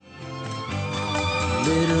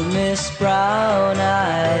Little Miss Brown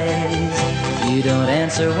Eyes, you don't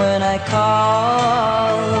answer when I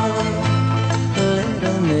call.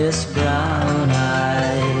 Little Miss Brown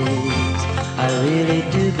Eyes, I really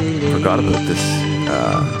do believe. Forgot about this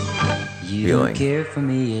you feeling. don't care for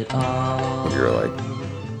me at all. You're like,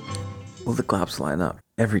 will the claps line up?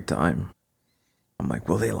 Every time. I'm like,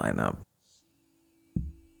 will they line up?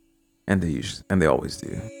 And they always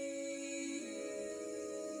do.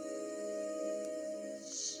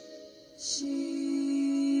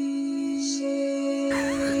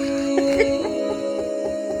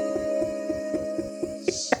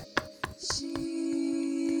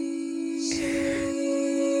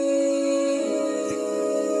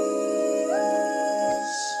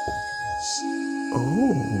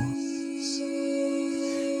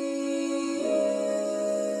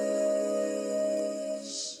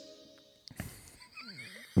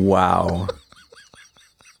 Wow.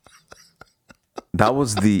 That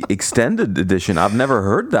was the extended edition. I've never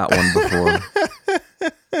heard that one before.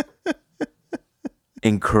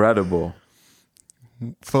 Incredible.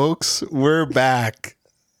 Folks, we're back.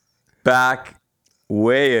 Back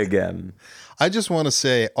way again. I just want to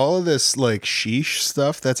say all of this like sheesh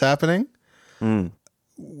stuff that's happening.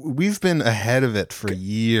 We've been ahead of it for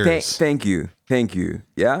years. Thank you.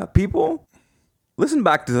 Yeah, people, listen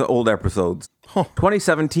back to the old episodes.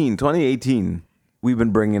 2017, 2018, we've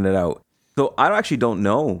been bringing it out. So I actually don't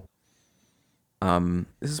know.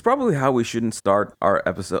 This is probably how we shouldn't start our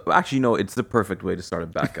episode. Actually, no, it's the perfect way to start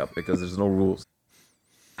it back up because there's no rules.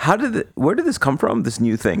 Where did this come from? This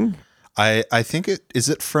new thing? I think is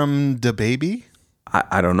it from DaBaby?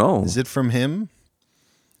 I don't know. Is it from him?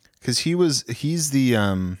 Because he's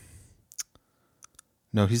the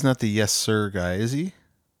no, he's not the Yes Sir guy, is he?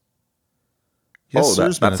 Yes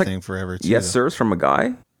Sir's been a thing forever too. Yes Sir's from a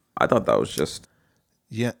guy? I thought that was just...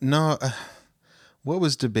 Yeah, no. What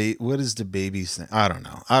is DaBaby's thing? I don't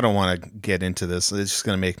know. I don't want to get into this. It's just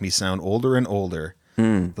going to make me sound older and older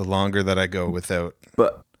the longer that I go without.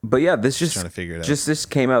 But yeah, this just trying to figure it out. Just this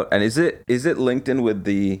came out, and is it linked in with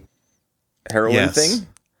the heroin thing?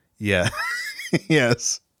 Yeah.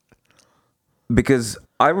 Yes. Because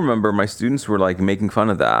I remember my students were like making fun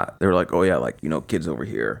of that. They were like, "Oh yeah, like kids over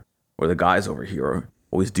here or the guys over here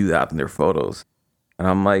always do that in their photos," and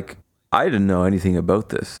I'm like, I didn't know anything about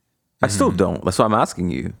this. I still don't. That's why I'm asking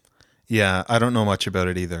you. Yeah, I don't know much about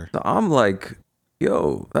it either. So I'm like,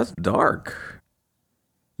 yo, that's dark.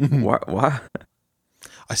 Why?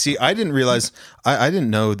 I see. I didn't realize. I didn't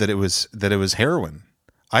know that it was heroin.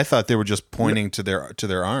 I thought they were just pointing to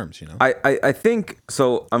their arms. I think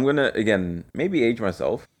so. I'm gonna again maybe age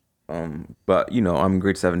myself, but I'm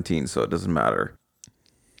grade 17, so it doesn't matter.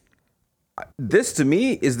 This to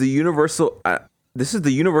me is the universal. This is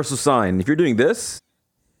the universal sign. If you're doing this,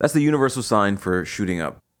 that's the universal sign for shooting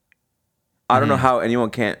up. I don't know how anyone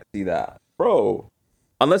can't see that, bro.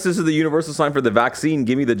 Unless this is the universal sign for the vaccine,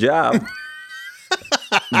 give me the jab.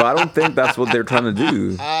 But I don't think that's what they're trying to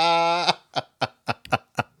do.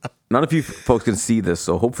 None of you folks can see this,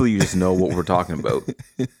 so hopefully you just know what we're talking about.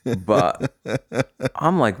 But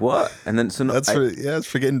I'm like, what? And then it's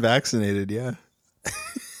for getting vaccinated. Yeah.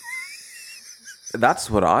 That's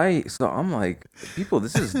what so I'm like, people,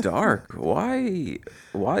 this is dark. Why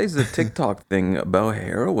is the TikTok thing about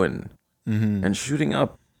heroin and shooting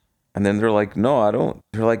up? And then they're like, no, I don't.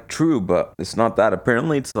 They're like, true, but it's not that.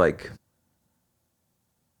 Apparently it's like,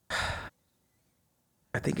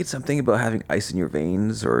 I think it's something about having ice in your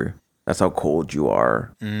veins, or that's how cold you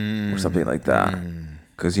are, or something like that.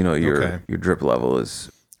 Because, your drip level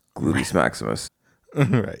is gluteus maximus.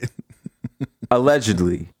 Right.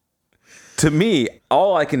 Allegedly. To me,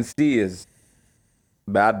 all I can see is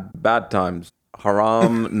bad times.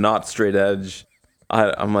 Haram, not straight edge.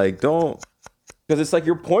 I'm like, don't. Because it's like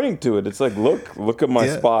you're pointing to it. It's like, look at my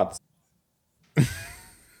spots.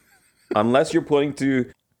 Unless you're pointing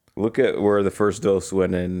to, look at where the first dose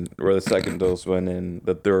went in, where the second dose went in,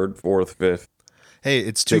 the third, fourth, fifth. Hey,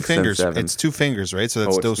 it's two fingers. It's 2 fingers, right? So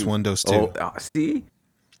that's dose 1, dose 2. See?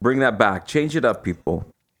 Bring that back. Change it up, people.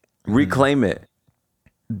 Reclaim it.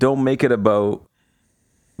 Don't make it about,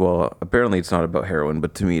 well, apparently it's not about heroin,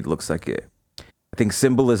 but to me it looks like it. I think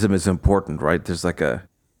symbolism is important, right? There's like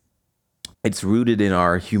it's rooted in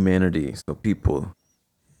our humanity. So people,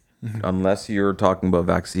 unless you're talking about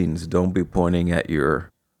vaccines, don't be pointing at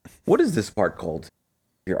what is this part called?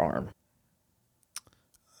 Your arm.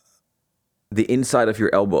 The inside of your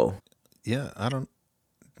elbow. Yeah,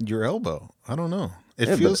 your elbow. I don't know.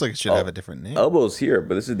 It feels like it should have a different name. Elbow's here,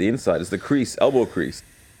 but this is the inside. It's the crease, elbow crease.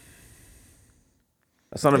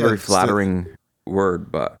 That's not a very flattering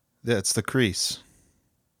word, but... Yeah, it's the crease.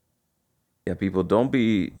 Yeah, people don't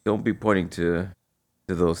be pointing to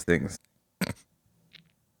those things.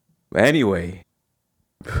 Anyway,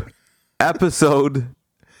 episode.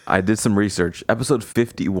 I did some research. Episode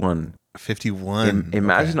 51. 51.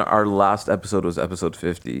 Imagine our last episode was episode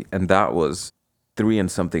 50, and that was 3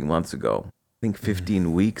 and something months ago. I think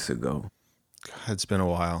 15 weeks ago. God, it's been a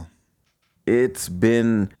while. It's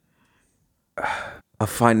been a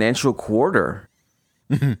financial quarter.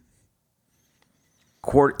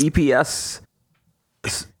 EPS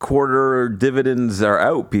quarter dividends are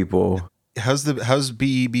out, people. How's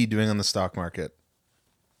BEB doing on the stock market?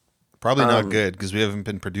 Probably not good because we haven't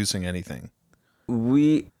been producing anything.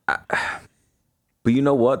 But you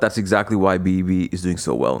know what? That's exactly why BEB is doing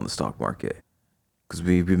so well in the stock market, because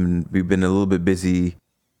we've been a little bit busy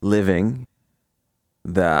living.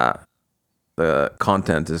 That the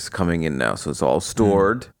content is coming in now, so it's all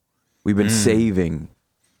stored. We've been saving.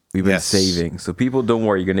 Saving. So people, don't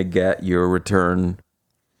worry, you're gonna get your return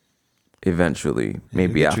eventually.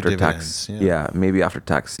 Maybe get your after tax. dividends, yeah. Maybe after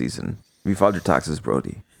tax season. Have you filed your taxes,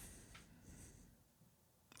 Brody?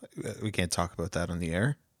 We can't talk about that on the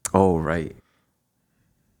air. Oh, right.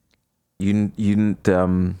 You didn't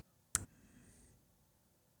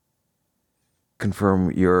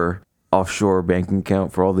confirm your offshore banking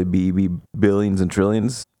account for all the BEB billions and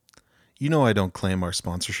trillions? You know I don't claim our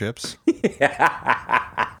sponsorships.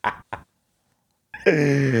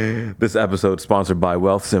 This episode sponsored by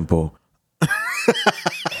Wealth Simple.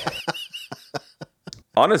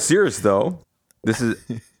 On a serious though, this is.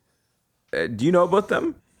 Do you know about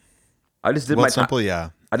them? I just did Wealth Simple, yeah.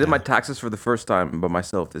 I did my taxes for the first time by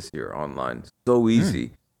myself this year online. So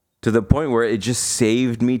easy, to the point where it just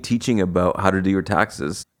saved me teaching about how to do your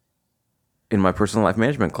taxes in my personal life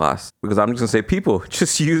management class. Because I'm just gonna say, people,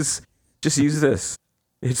 just use this.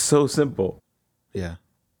 It's so simple. Yeah.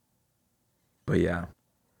 But yeah,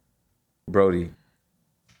 Brody,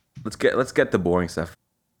 let's get the boring stuff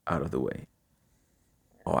out of the way.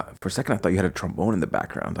 Oh, for a second I thought you had a trombone in the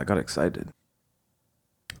background. I got excited.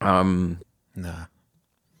 Nah.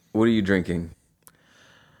 What are you drinking?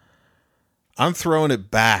 I'm throwing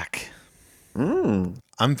it back.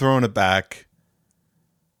 I'm throwing it back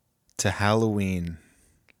to Halloween.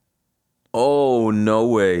 Oh, no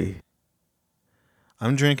way.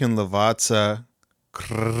 I'm drinking Lavazza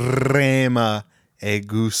Crema e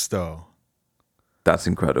Gusto. That's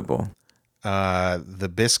incredible.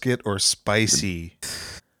 The biscuit or spicy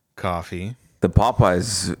coffee. The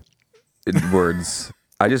Popeyes words.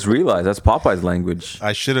 I just realized that's Popeyes language.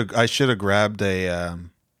 I should have grabbed a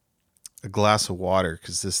glass of water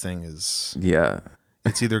because this thing is. Yeah.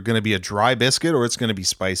 It's either going to be a dry biscuit or it's going to be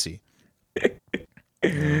spicy.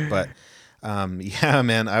 But yeah,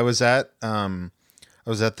 man, I was at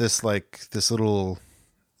this little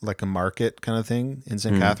like a market kind of thing in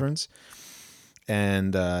St. Catharines,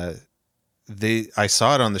 and I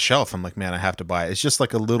saw it on the shelf. I'm like, man, I have to buy it. It's just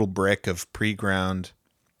like a little brick of pre-ground.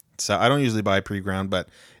 So I don't usually buy pre-ground, but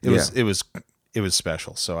it was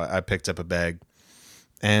special. So I picked up a bag.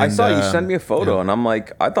 And I saw you send me a photo, and I'm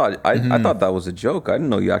like, I thought that was a joke. I didn't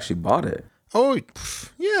know you actually bought it. Oh,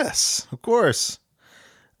 yes, of course.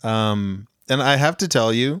 And I have to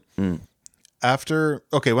tell you, when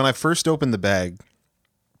I first opened the bag,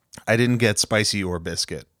 I didn't get spicy or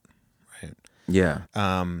biscuit, right? Yeah.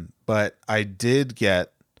 But I did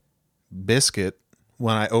get biscuit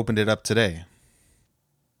when I opened it up today.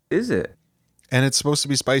 Is it? And it's supposed to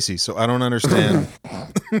be spicy, so I don't understand.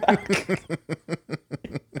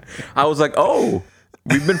 I was like, oh,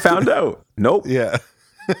 we've been found out. Nope. Yeah.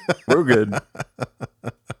 We're good.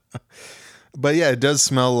 But yeah, it does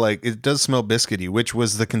smell biscuity, which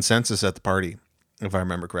was the consensus at the party, if I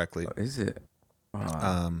remember correctly. Is it?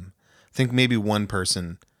 I think maybe one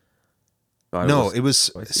person. It was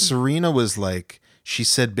spicy? Serena was like, she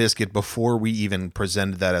said biscuit before we even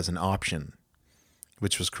presented that as an option,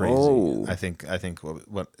 which was crazy. Oh. I think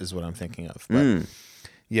what I'm thinking of. But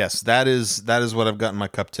yes, that is what I've got in my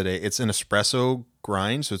cup today. It's an espresso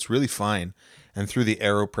grind, so it's really fine. And through the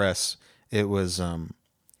AeroPress, it was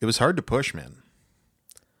hard to push, man.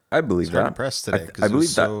 I believe It's hard that. to press today. I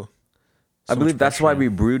believe that. I believe that's why we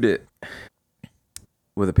brewed it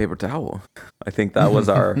with a paper towel. I think that was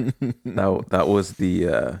our that was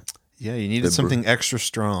the yeah, you needed something extra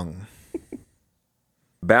strong.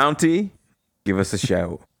 Bounty, give us a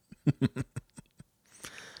shout.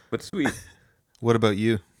 But sweet. What about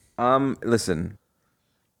you? Listen.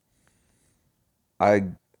 I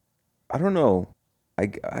don't know.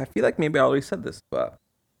 I feel like maybe I already said this, but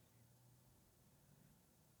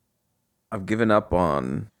I've given up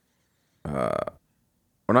on or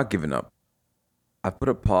not given up. I put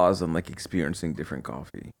a pause on like experiencing different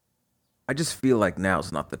coffee. I just feel like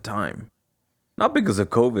now's not the time. Not because of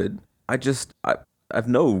COVID. I have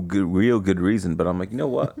no real good reason, but I'm like, you know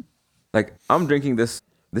what? Like, I'm drinking this.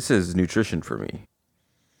 This is nutrition for me.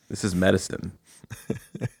 This is medicine,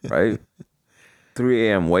 right? 3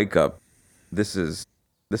 a.m. wake up. This is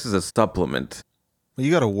a supplement. Well,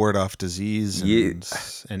 you got to ward off disease and, Yeah.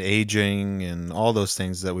 and aging and all those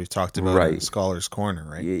things that we've talked about in Right. Scholar's Corner,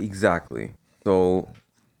 right? Yeah, exactly. So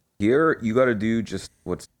here you got to do just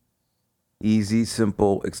what's easy,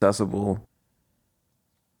 simple, accessible.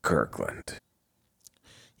 Kirkland.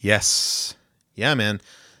 Yes. Yeah, man.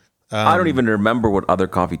 I don't even remember what other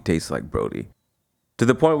coffee tastes like, Brody. To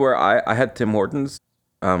the point where I had Tim Hortons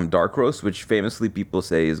dark roast, which famously people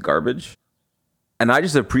say is garbage. And I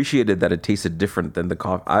just appreciated that it tasted different than the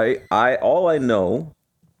coffee. I all I know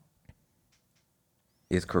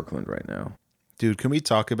is Kirkland right now. Dude, can we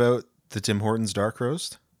talk about the Tim Hortons dark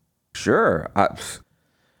roast? Sure.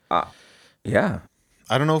 Yeah.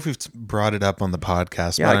 I don't know if we've brought it up on the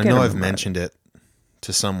podcast, Yeah, but I I can't know I've remember. mentioned it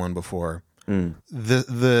to someone before. Mm.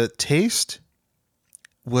 The taste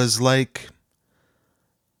was like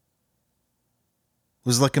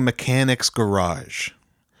a mechanic's garage.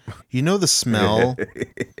 You know the smell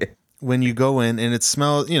when you go in and it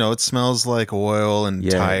smells like oil and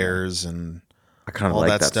Yeah. tires and I kind of all like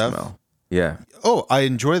that that stuff. smell. Yeah. oh, I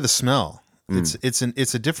enjoy the smell. Mm.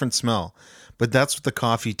 It's a different smell, but that's what the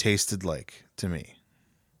coffee tasted like to me.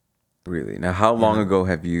 Really. Now, how long ago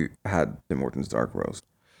have you had Tim Hortons dark roast?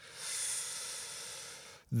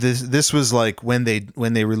 This was like when they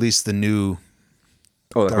released the new.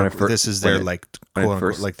 Oh, like when it Dark, first. this is when their it- like when it quote unquote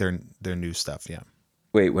first- like their new stuff. Yeah.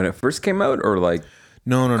 Wait, when it first came out, or like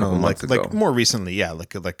No. Couple months Like ago. more recently. Yeah.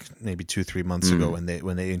 Like maybe 2-3 months ago when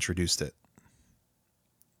they introduced it.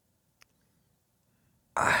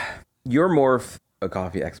 you're more of a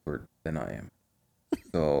coffee expert than I am.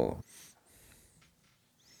 So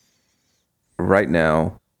right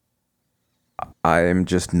now, I'm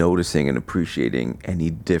just noticing and appreciating any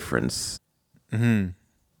difference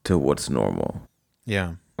to what's normal.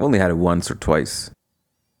 Yeah. I've only had it once or twice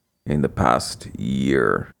in the past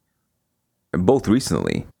year, and both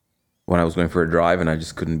recently when I was going for a drive and I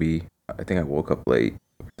just couldn't be. I think I woke up late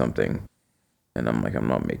or something, and I'm like, I'm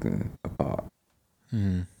not making a pot.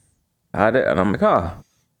 I had it, and I'm like,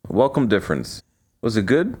 welcome difference. Was it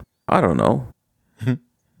good? I don't know.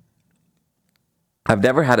 I've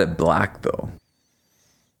never had it black though.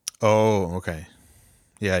 Oh, okay.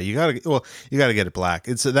 Yeah, you gotta get it black.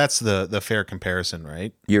 That's the fair comparison,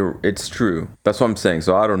 right? It's true. That's what I'm saying.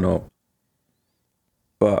 So I don't know,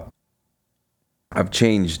 but I've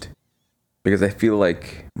changed because I feel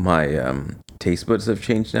like my taste buds have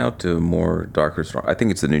changed now to more darker, strong. I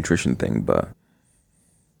think it's a nutrition thing, but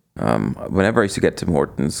whenever I used to get Tim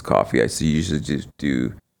Hortons coffee, I used to usually just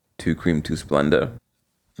do 2 cream, 2 Splenda.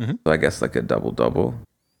 So I guess like a double.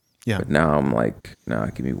 Yeah. But now I'm like, nah,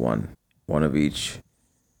 give me one of each,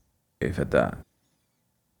 if at that.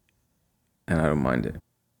 And I don't mind it.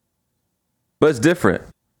 But it's different.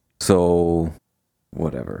 So,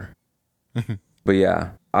 whatever. But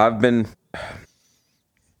yeah, I've been,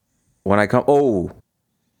 when I come,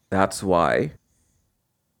 that's why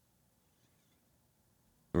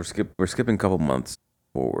we're skipping a couple months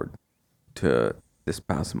forward to this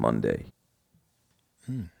past Monday.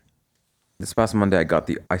 This past Monday,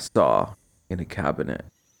 I saw in a cabinet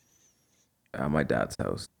at my dad's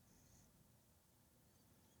house.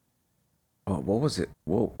 Oh, what was it?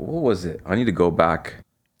 What was it? I need to go back.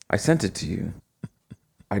 I sent it to you.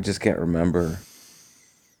 I just can't remember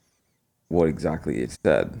what exactly it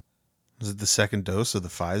said. Was it the second dose of the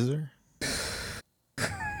Pfizer?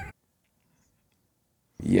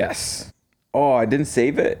 Yes. Oh, I didn't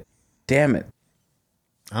save it. Damn it.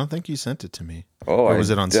 I don't think you sent it to me. Oh, Or was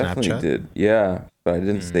it on definitely Snapchat? did. Yeah, but I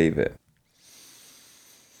didn't save it.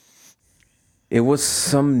 It was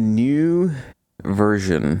some new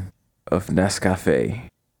version of Nescafe.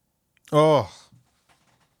 Oh,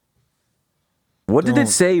 What did it Don't-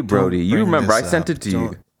 say, Brody? don't You bring remember? I this sent up. it to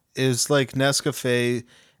you. It's like Nescafe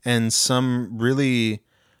and some really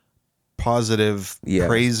positive Yes.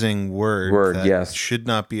 praising word that yes. should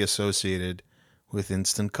not be associated with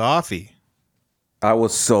instant coffee. I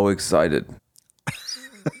was so excited.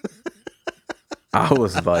 I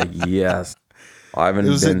was like, yes. I haven't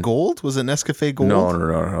Was been. it gold? Was it Nescafe gold?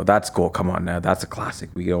 No. That's gold. Come on now. That's a classic.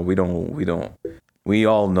 We don't. We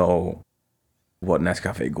all know what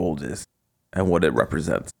Nescafe Gold is and what it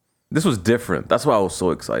represents. This was different. That's why I was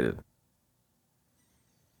so excited.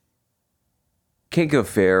 Can't give a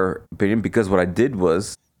fair opinion because what I did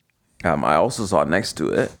was, I also saw next to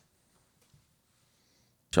it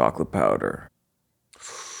chocolate powder.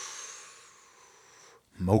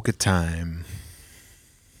 Mocha time.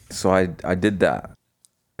 So I did that.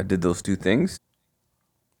 I did those two things.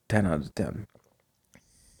 10 out of 10.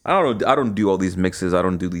 I don't know. I don't do all these mixes. I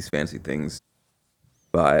don't do these fancy things.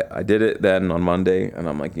 But I did it then on Monday, and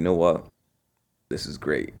I'm like, you know what? This is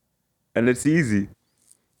great. And it's easy.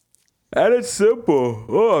 And it's simple.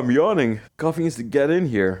 Oh, I'm yawning. Coffee needs to get in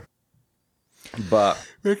here. But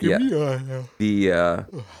yeah,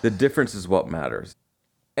 the difference is what matters.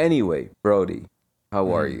 Anyway, Brody,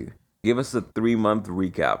 how are you? Give us a 3-month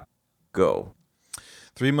recap. Go.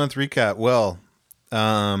 3-month recap. Well,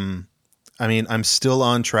 I mean, I'm still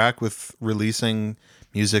on track with releasing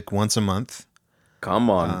music once a month. Come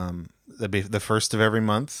on. That'd be the first of every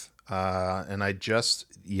month. And I just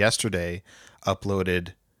yesterday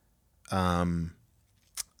uploaded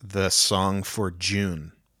the song for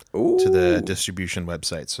June to the distribution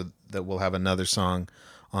website, so that we'll have another song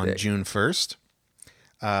on June 1st.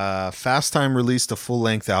 Fast Time released a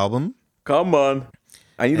full-length album. Come on.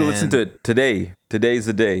 I need to listen to it today. Today's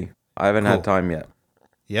the day. I haven't had time yet.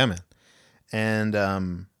 Yeah, man. And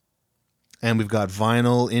we've got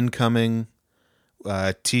vinyl incoming.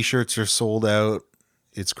 T-shirts are sold out.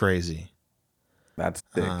 It's crazy. That's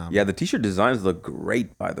sick. Yeah, the t-shirt designs look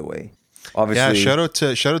great, by the way. Obviously.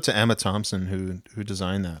 Yeah, shout out to Emma Thompson who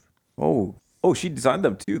designed that. Oh, she designed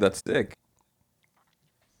them too. That's sick.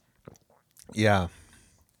 Yeah.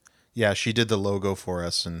 Yeah, she did the logo for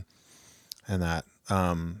us and that.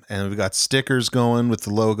 And we got stickers going with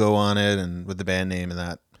the logo on it and with the band name and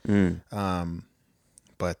that.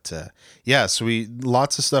 But yeah, so we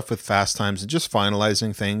lots of stuff with Fast Times and just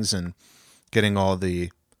finalizing things and getting all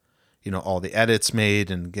the edits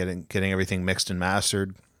made and getting everything mixed and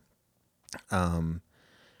mastered. And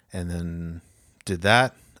then did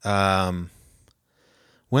that.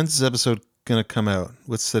 When's this episode gonna come out?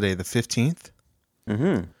 What's today? The 15th?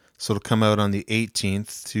 Mm-hmm. So it'll come out on the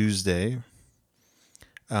 18th, Tuesday.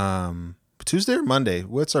 Tuesday or Monday?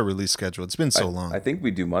 What's our release schedule? It's been so long. I think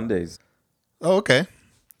we do Mondays. Oh, okay.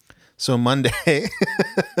 So Monday,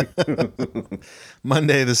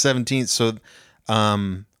 Monday the 17th. So,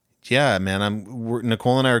 yeah, man,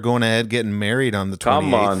 Nicole and I are going ahead getting married on the 28th.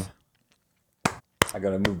 Come on. I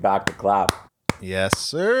gotta move back to clap. Yes,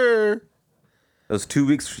 sir. It was 2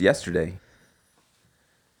 weeks yesterday.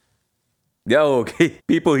 Yo, okay,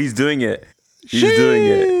 people, he's doing it. He's doing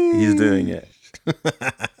it.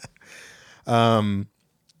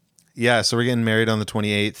 Yeah, so we're getting married on the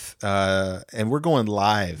 28th, and we're going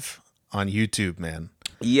live on YouTube, man.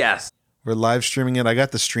 Yes. We're live streaming it. I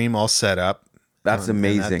got the stream all set up. That's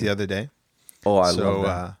amazing. The other day. Oh, I love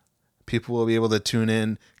that. People will be able to tune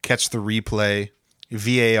in, catch the replay,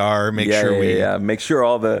 VAR, make sure make sure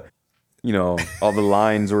all the, all the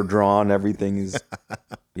lines are drawn, everything is,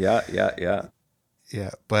 yeah.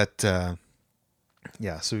 Yeah, but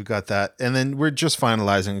yeah, so we've got that, and then we're just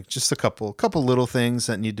finalizing just a couple little things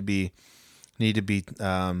that need to be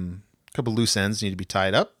couple loose ends need to be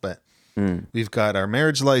tied up, but we've got our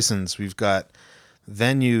marriage license, we've got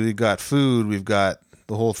venue, we've got food, we've got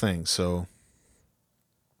the whole thing. So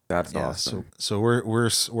that's awesome. So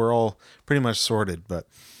we're all pretty much sorted, but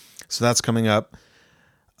so that's coming up.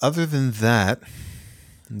 Other than that,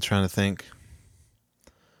 I'm trying to think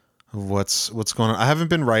of what's going on. I haven't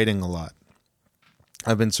been writing a lot.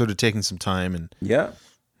 I've been sort of taking some time, and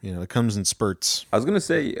it comes in spurts. I was gonna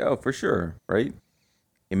say, for sure, right?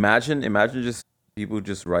 Imagine just people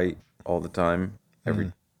just write all the time,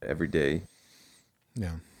 every day.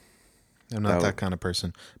 Yeah, I'm not that kind of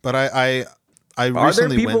person, but I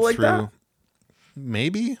recently went like through. That?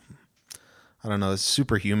 Maybe, I don't know. It's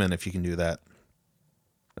superhuman if you can do that.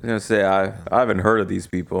 I was gonna say I haven't heard of these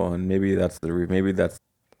people, and maybe that's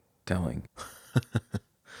telling.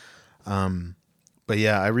 But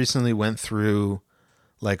yeah, I recently went through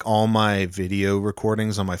like all my video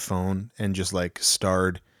recordings on my phone and just like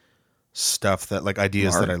starred stuff that like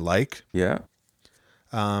ideas that I like. Yeah.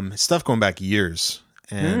 Stuff going back years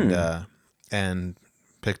and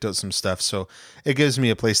picked out some stuff. So it gives me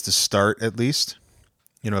a place to start at least.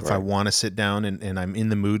 If I want to sit down and I'm in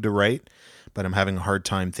the mood to write, but I'm having a hard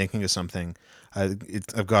time thinking of something,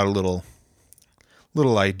 I've got a little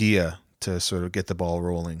idea to sort of get the ball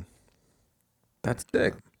rolling. That's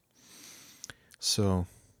sick. So,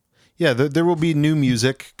 yeah, there will be new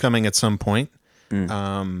music coming at some point,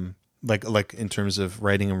 like in terms of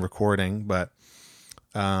writing and recording. But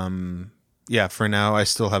yeah, for now, I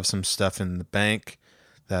still have some stuff in the bank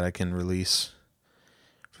that I can release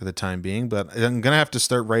for the time being. But I'm gonna have to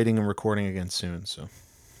start writing and recording again soon, so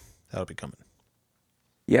that'll be coming.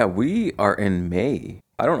 Yeah, we are in May.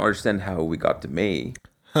 I don't understand how we got to May.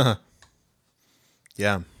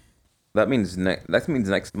 Yeah. that means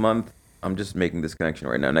next month. I'm just making this connection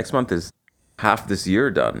right now. Next month is half this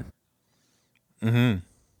year done. Mm-hmm.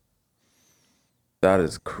 That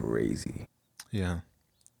is crazy. Yeah.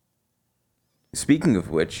 Speaking of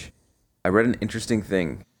which, I read an interesting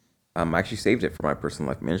thing. I actually saved it for my personal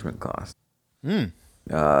life management class.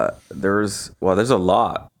 There's a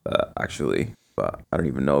lot actually, but I don't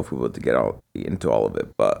even know if we will to get out into all of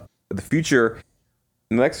it. But the future,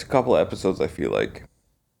 in the next couple of episodes, I feel like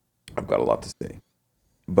I've got a lot to say.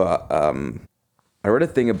 But I read a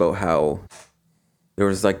thing about how there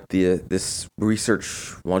was like this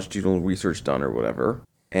research, longitudinal research done or whatever,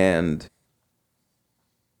 and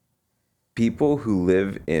people who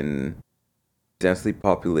live in densely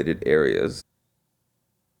populated areas,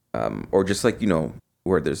 or just like,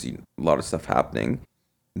 where there's a lot of stuff happening,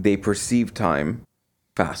 they perceive time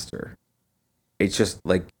faster. It's just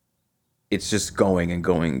going and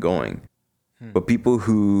going and going. But people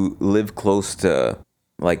who live close to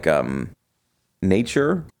like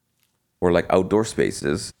nature or like outdoor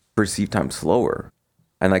spaces perceive time slower.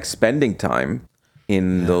 And like spending time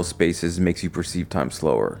in those spaces makes you perceive time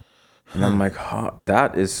slower. And I'm like,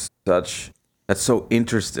 that's so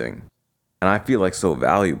interesting. And I feel like so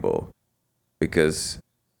valuable because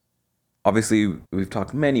obviously we've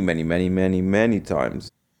talked many, many, many, many, many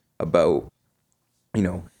times about,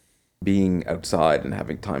 being outside and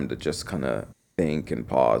having time to just kind of think and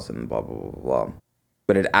pause and blah, blah, blah, blah.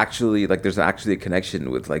 But it actually, like, there's actually a connection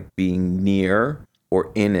with like being near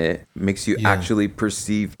or in it makes you actually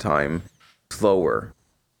perceive time slower,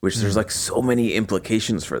 which there's like so many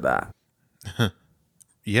implications for that.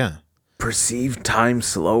 Yeah. Perceive time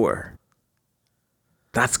slower.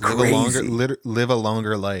 That's crazy. Live a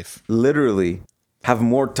longer life. Literally have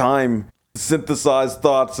more time to synthesize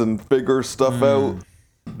thoughts and figure stuff out,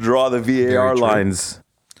 draw the VAR lines.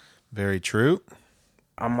 Very true.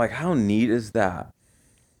 I'm like, how neat is that?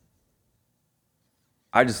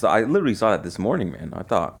 I literally saw that this morning, man. I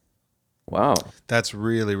thought, wow. That's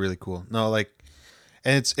really, really cool. No, like,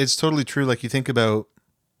 and it's totally true. Like you think about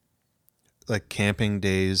like camping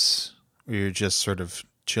days where you're just sort of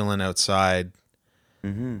chilling outside.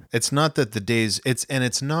 Mm-hmm. It's not that the days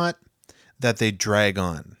it's not that they drag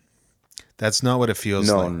on. That's not what it feels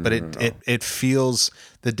like. But it feels,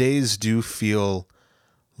 the days do feel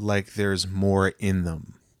like there's more in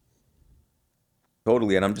them.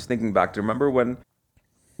 Totally. And I'm just thinking back to, remember when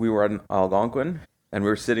we were in Algonquin and we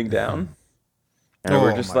were sitting down and we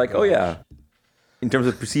were just like, oh yeah, in terms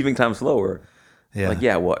of perceiving time slower, like,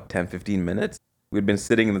 10, 15 minutes? We'd been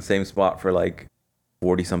sitting in the same spot for like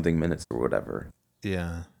 40 something minutes or whatever.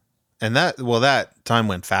 Yeah. And that time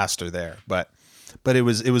went faster there, but it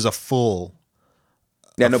was a full.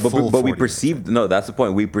 Yeah, no, but we perceived, no, that's the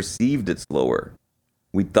point. We perceived it slower.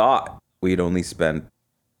 We thought we'd only spent,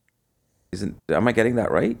 am I getting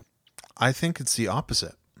that right? I think it's the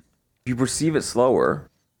opposite. If you perceive it slower,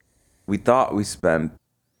 we thought we spent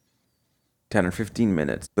 10 or 15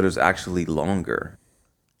 minutes, but it was actually longer.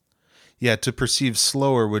 Yeah, to perceive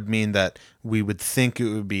slower would mean that we would think it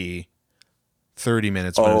would be 30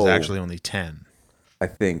 minutes when it was actually only 10. I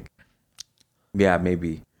think. Yeah,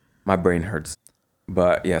 maybe. My brain hurts.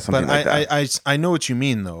 But yeah, something like that. I know what you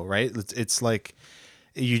mean though, right? It's like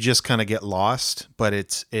you just kind of get lost, but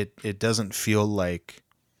it doesn't feel like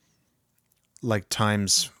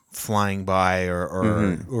time's flying by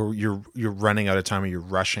or you're running out of time or you're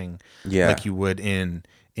rushing like you would in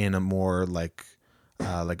a more like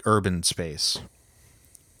urban space.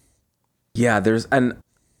 Yeah, and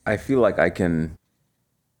I feel like I can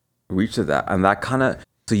reach to that. And that kind of,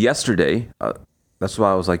 so yesterday, that's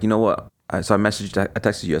why I was like, you know what? So I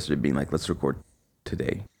texted you yesterday being like, let's record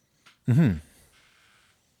today. Mm-hmm.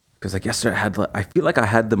 Because like yesterday I feel like I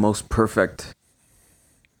had the most perfect,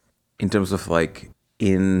 in terms of like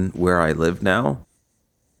in where I live now.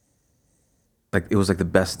 Like it was like the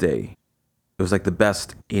best day. It was like the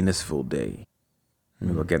best Innisfil day.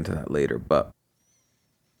 Maybe we'll get into that later, but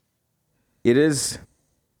it is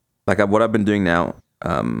like what I've been doing now,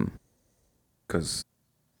 because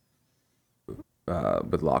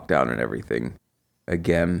with lockdown and everything,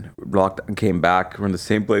 again, lockdown came back. We're in the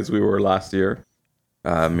same place we were last year,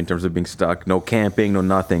 in terms of being stuck. No camping, no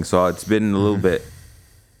nothing. So it's been a little bit.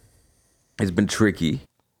 It's been tricky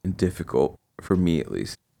and difficult for me, at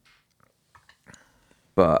least.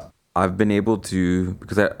 But I've been able to,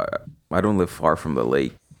 because I don't live far from the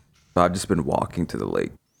lake, so I've just been walking to the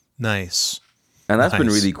lake. Nice. And that's been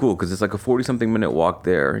really cool because it's like a 40-something minute walk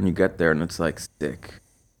there, and you get there and it's like sick.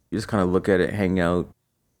 You just kind of look at it, hang out.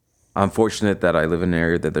 I'm fortunate that I live in an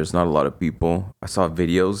area that there's not a lot of people. I saw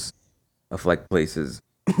videos of like places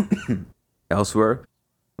elsewhere,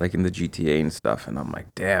 like in the GTA and stuff, and I'm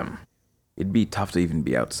like, damn, it'd be tough to even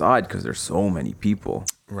be outside because there's so many people.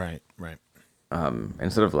 Right, right.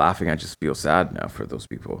 Instead of laughing, I just feel sad now for those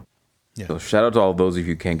people. Yeah. So shout out to all those of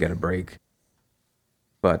you who can't get a break.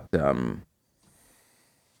 But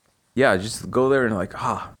yeah, just go there and like,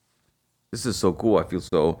 this is so cool. I feel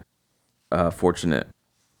so fortunate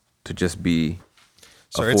to just be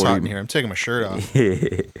Sorry, it's hot in here. I'm taking my shirt off.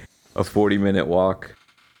 a 40-minute walk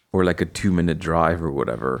or like a 2-minute drive or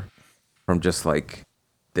whatever from just like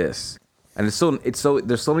this. And it's so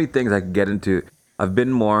there's so many things I could get into. I've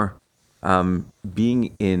been more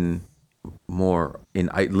being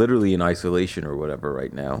literally in isolation or whatever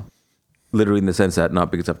right now. Literally in the sense that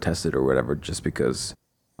not because I've tested or whatever, just because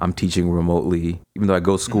I'm teaching remotely. Even though I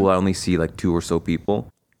go to school, I only see like 2 or so people.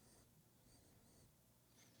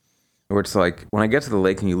 Where it's like when I get to the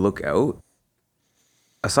lake and you look out,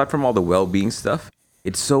 aside from all the well-being stuff,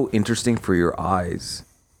 it's so interesting for your eyes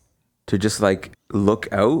to just like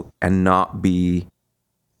look out and not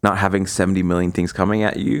having 70 million things coming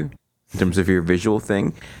at you in terms of your visual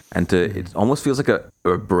thing, and it almost feels like a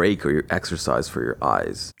break or your exercise for your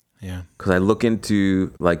eyes. Yeah. Because I look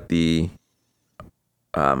into like you're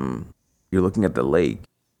looking at the lake,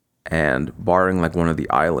 and barring like one of the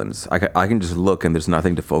islands, I can just look and there's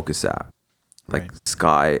nothing to focus at, like Right.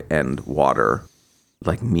 sky and water,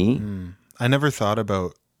 like me. I never thought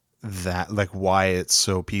about that, like why it's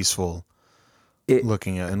so peaceful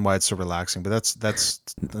looking at and why it's so relaxing. But that's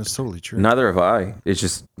totally true. Neither have I. It's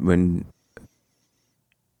just when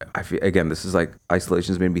I feel, again, this is like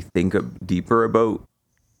isolation's made me think deeper about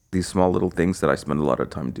these small little things that I spend a lot of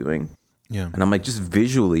time doing. Yeah. And I'm like, just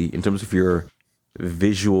visually, in terms of your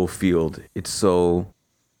visual field, it's so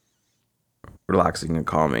relaxing and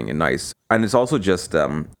calming and nice. And it's also just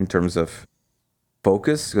in terms of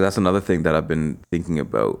focus, because that's another thing that I've been thinking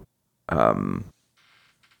about.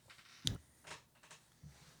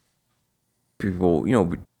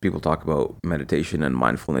 People talk about meditation and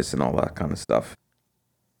mindfulness and all that kind of stuff.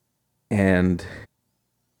 And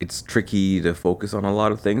it's tricky to focus on a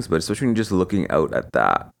lot of things, but especially when you're just looking out at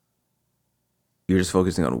that, you're just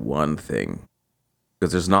focusing on one thing.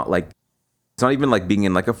 Because there's not like, it's not even like being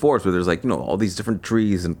in like a forest where there's like, all these different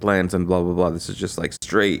trees and plants and blah, blah, blah. This is just like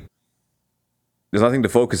straight. There's nothing to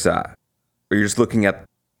focus at. Or you're just looking at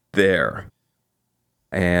there.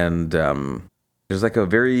 And there's like a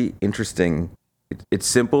very interesting, it's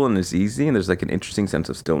simple and it's easy, and there's like an interesting sense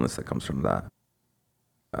of stillness that comes from that.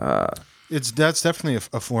 That's definitely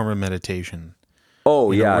a form of meditation.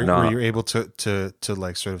 Oh, You know, yeah, where you're able to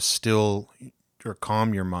like sort of still or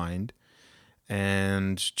calm your mind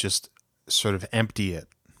and just sort of empty it,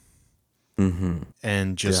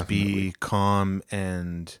 and just be calm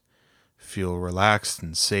and feel relaxed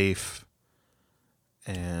and safe,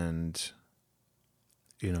 and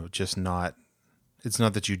just not. It's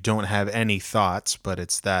not that you don't have any thoughts, but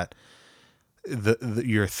it's that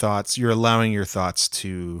your thoughts, you're allowing your thoughts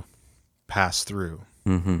to pass through.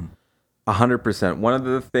 100%. One of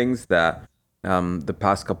the things that the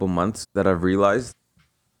past couple months that I've realized,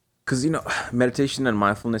 because meditation and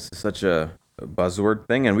mindfulness is such a buzzword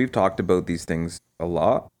thing, and we've talked about these things a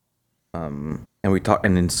lot. And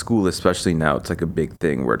in school especially now, it's like a big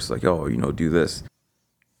thing where it's like, do this.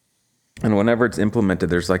 And whenever it's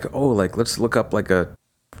implemented, there's like, let's look up like a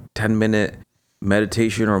 10-minute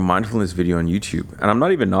meditation or mindfulness video on YouTube. And I'm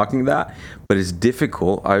not even knocking that, but it's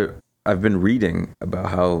difficult. I've been reading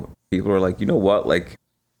about how people are like, you know what, like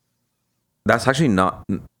that's actually not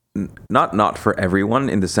for everyone,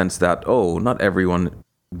 in the sense that, not everyone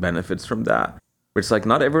benefits from that. But it's like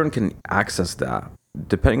not everyone can access that,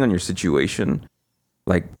 depending on your situation.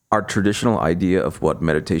 Like our traditional idea of what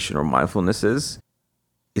meditation or mindfulness is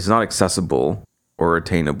not accessible or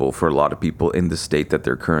attainable for a lot of people in the state that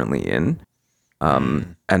they're currently in.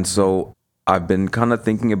 And so I've been kind of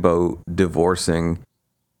thinking about divorcing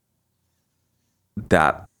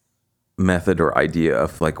that method or idea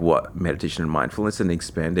of like what meditation and mindfulness, and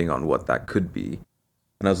expanding on what that could be.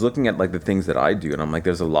 And I was looking at like the things that I do, and I'm like,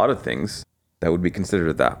 there's a lot of things that would be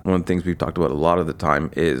considered that. One of the things we've talked about a lot of the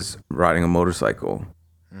time is riding a motorcycle.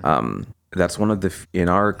 That's one of in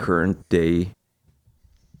our current day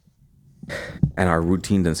and our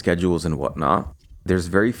routines and schedules and whatnot, there's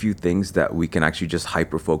very few things that we can actually just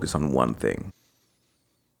hyper focus on one thing.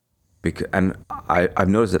 And I've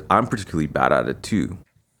noticed that I'm particularly bad at it too.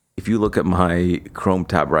 If you look at my Chrome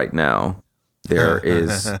tab right now, there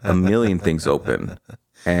is a million things open,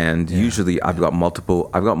 and usually I've got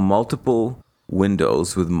multiple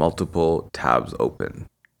windows with multiple tabs open.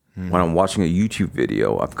 When I'm watching a YouTube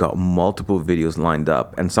video, I've got multiple videos lined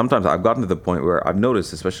up, and sometimes I've gotten to the point where I've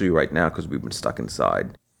noticed, especially right now because we've been stuck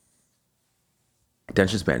inside,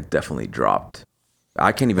 attention span definitely dropped.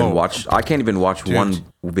 I can't even Oh, watch dude. one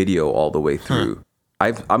video all the way through.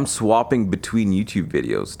 I'm swapping between YouTube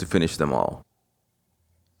videos to finish them all.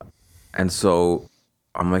 And so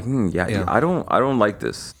I'm like, Yeah. I don't like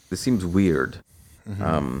this. This seems weird.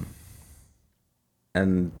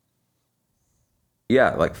 And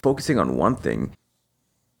yeah, like focusing on one thing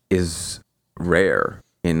is rare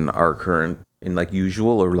in our current, in like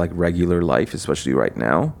usual or like regular life, especially right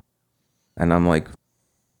now. And I'm like,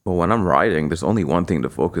 well, when I'm riding, there's only one thing to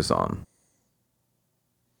focus on.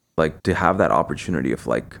 Like to have that opportunity of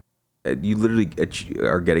like, you literally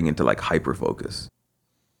are getting into like hyper focus.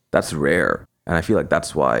 That's rare. And I feel like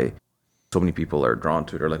that's why so many people are drawn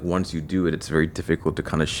to it. Or like once you do it, it's very difficult to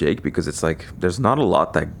kind of shake because it's like, there's not a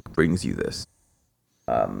lot that brings you this.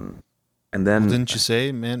 And then Didn't you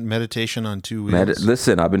say, man, meditation on two wheels?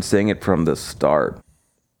 listen, I've been saying it from the start.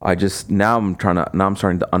 Now I'm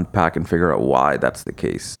starting to unpack and figure out why that's the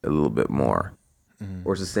case a little bit more.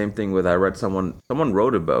 Or it's the same thing with, I read someone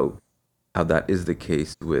wrote about how that is the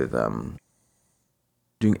case with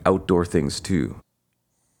doing outdoor things too.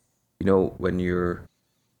 You know, when you're,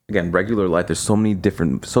 again, regular life, there's so many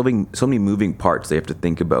moving parts they have to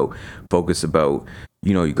think about, focus about.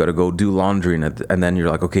 You know, you got to go do laundry, and then you're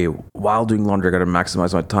like, okay, while doing laundry, I got to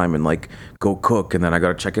maximize my time and like go cook, and then I got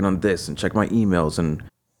to check in on this and check my emails and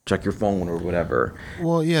check your phone or whatever.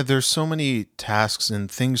 Well, yeah, there's so many tasks and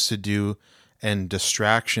things to do and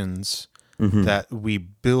distractions that we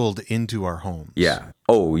build into our homes. Yeah.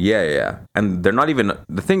 Oh, yeah. And they're not even,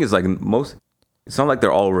 the thing is like it's not like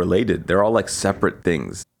they're all related. They're all like separate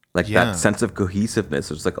things. Like Yeah. that sense of cohesiveness.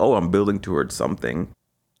 It's like, oh, I'm building towards something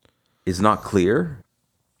is not clear.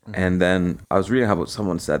 And then I was reading how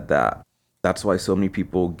someone said that that's why so many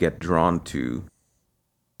people get drawn to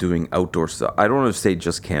doing outdoor stuff. I don't want to say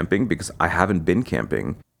just camping because I haven't been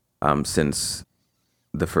camping since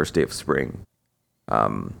the first day of spring.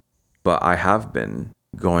 But I have been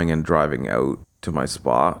going and driving out to my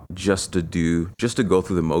spot just to go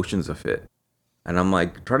through the motions of it. And I'm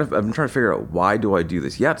like I've been trying to figure out, why do I do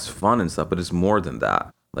this? Yeah, it's fun and stuff, but it's more than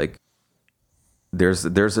that. Like there's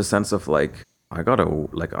a sense of like,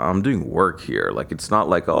 I'm doing work here. Like it's not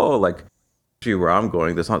like, oh, like see where I'm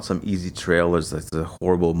going, there's not some easy trail. There's a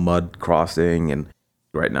horrible mud crossing, and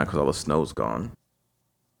right now because all the snow's gone.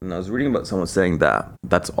 And I was reading about someone saying that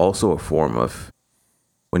that's also a form of,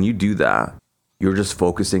 when you do that, you're just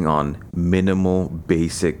focusing on minimal,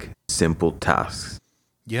 basic, simple tasks,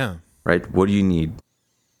 Yeah. right? What do you need?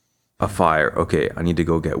 A fire. Okay, I need to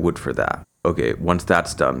go get wood for that. Okay, once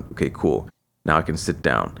that's done, okay, cool. Now I can sit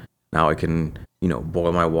down. Now I can,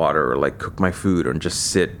 boil my water or like cook my food or just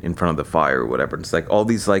sit in front of the fire or whatever. It's like all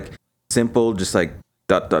these like simple, just like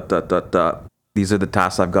dot, dot, dot, dot, dot. These are the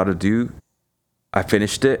tasks I've got to do. I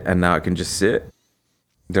finished it and now I can just sit.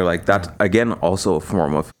 They're like, that's again also a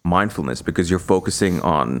form of mindfulness because you're focusing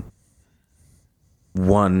on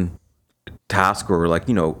one task or like,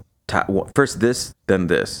 first this, then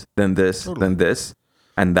this, then this, then this.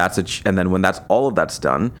 And and then when that's all of that's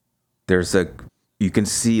done, you can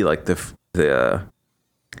see like the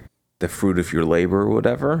fruit of your labor or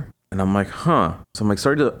whatever. And I'm like, huh. So I'm like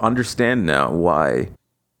starting to understand now why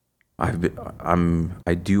I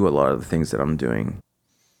do a lot of the things that I'm doing.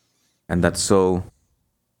 And that's so,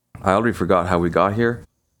 I already forgot how we got here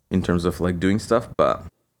in terms of like doing stuff, but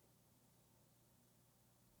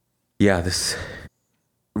yeah, this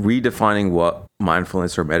redefining what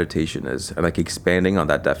mindfulness or meditation is and like expanding on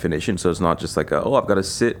that definition. So it's not just like, I've got to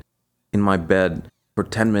sit in my bed for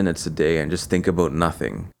 10 minutes a day and just think about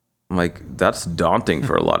nothing. I'm like, that's daunting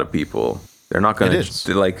for a lot of people. They're not going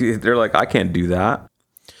to they're like, I can't do that.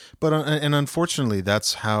 But and unfortunately,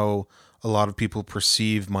 that's how a lot of people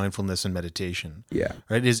perceive mindfulness and meditation. Yeah.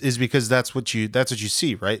 Right? Is because that's what you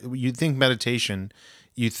see, right? You think meditation,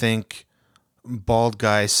 you think bald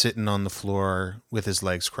guy sitting on the floor with his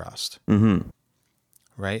legs crossed. Mm-hmm.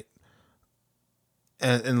 Right?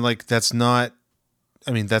 And like that's not,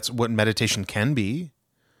 I mean, that's what meditation can be,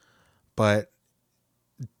 but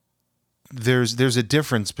there's a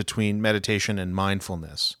difference between meditation and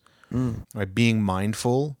mindfulness. Right? Being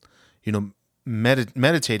mindful,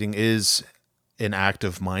 meditating is an act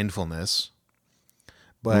of mindfulness,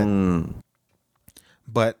 but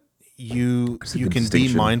you can be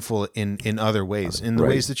distinction. mindful in other ways, in the Right.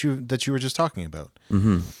 ways that you were just talking about.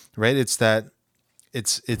 Mm-hmm. Right? It's that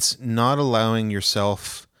it's not allowing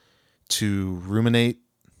yourself to ruminate,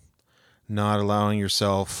 not allowing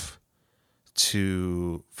yourself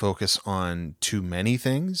to focus on too many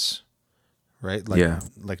things, right?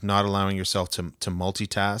 Like not allowing yourself to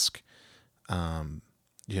multitask.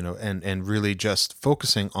 and really just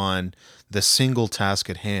focusing on the single task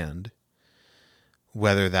at hand,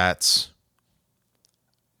 whether that's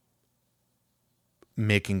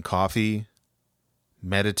making coffee,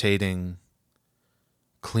 meditating,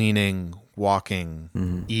 cleaning,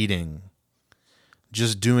 walking, eating,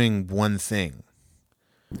 just doing one thing.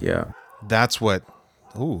 Yeah. That's what.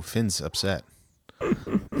 Ooh, Finn's upset.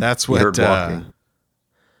 That's You what. heard walking.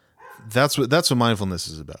 That's what mindfulness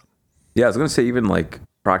is about. Yeah, I was gonna say even like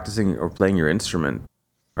practicing or playing your instrument,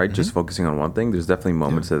 right? Just focusing on one thing. There's definitely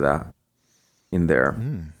moments of that in there.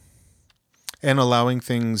 And allowing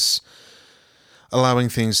things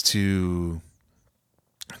to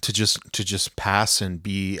just pass and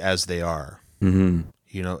be as they are.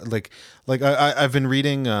 Like I've been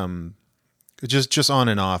reading just on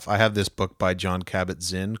and off. I have this book by John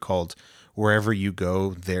Kabat-Zinn called Wherever You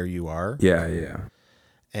Go, There You Are. Yeah.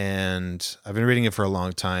 And I've been reading it for a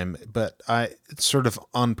long time, but it's sort of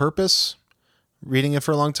on purpose reading it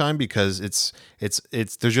for a long time because it's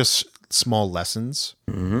they're just small lessons.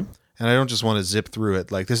 And I don't just want to zip through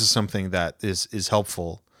it. Like, this is something that is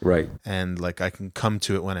helpful. Right. And like I can come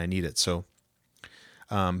to it when I need it. So,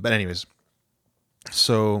 but anyways,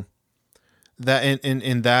 so that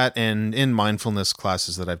in that and in mindfulness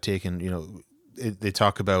classes that I've taken, they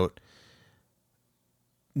talk about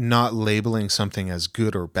not labeling something as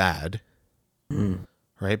good or bad,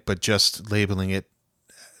 right? But just labeling it,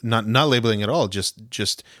 not labeling it at all,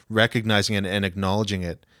 just recognizing it and acknowledging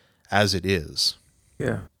it as it is.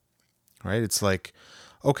 Yeah. Right? It's like,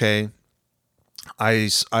 okay, I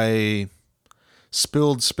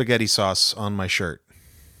spilled spaghetti sauce on my shirt.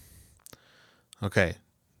 Okay.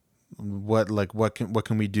 What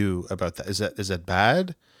can we do about that? Is that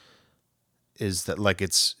bad? Is that like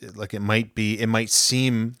it might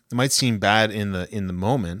seem bad in the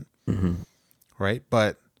moment, right?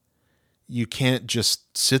 But you can't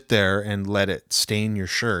just sit there and let it stain your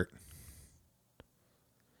shirt.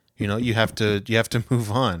 You have to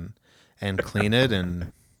move on and clean it,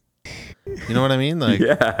 and you know what I mean? Like,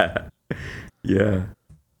 yeah.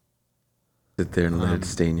 Sit there and let it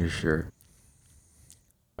stain your shirt.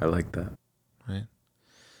 I like that. Right.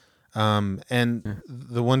 And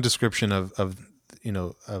the one description of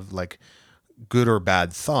like good or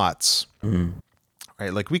bad thoughts,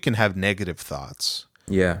 right? Like, we can have negative thoughts,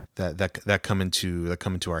 that come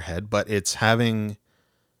into our head, but it's having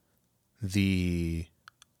the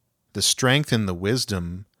strength and the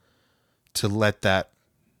wisdom to let that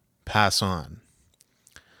pass on,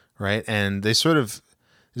 right? And they sort of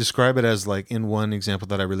describe it as, like, in one example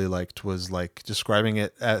that I really liked was like describing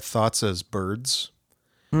it at thoughts as birds.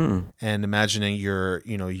 And imagining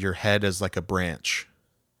your head as like a branch,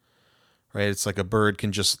 right? It's like a bird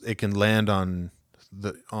can land on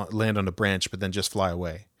a branch, but then just fly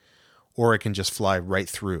away, or it can just fly right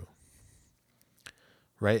through,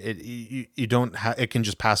 right? It can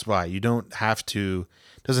just pass by. You don't have to,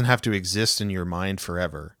 doesn't have to exist in your mind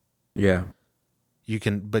forever. Yeah. You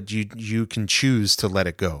can choose to let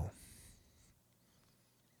it go.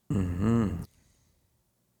 I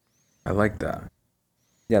like that.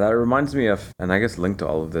 Yeah, that reminds me of, and I guess linked to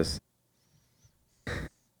all of this,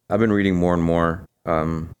 I've been reading more and more.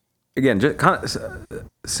 Again, just kind of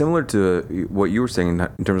similar to what you were saying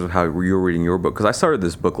in terms of how you were reading your book. Because I started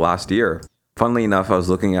this book last year. Funnily enough, I was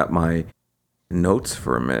looking at my notes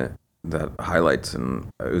for a minute, that highlights, and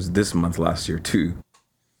it was this month last year too.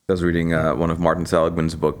 I was reading one of Martin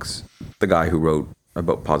Seligman's books, the guy who wrote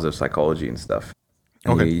about positive psychology and stuff.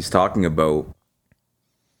 And Okay. he's talking about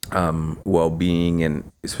well-being,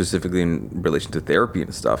 and specifically in relation to therapy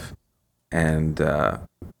and stuff. And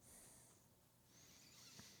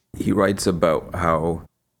he writes about how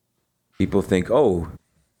people think, oh,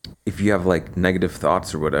 if you have like negative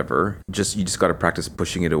thoughts or whatever, you just got to practice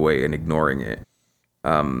pushing it away and ignoring it.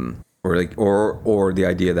 Or the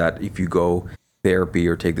idea that if you go therapy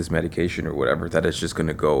or take this medication or whatever, that it's just going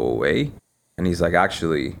to go away. And he's like,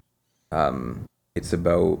 actually, it's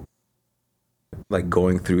about like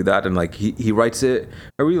going through that. And like he writes it,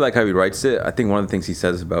 I really like how he writes it. I think one of the things he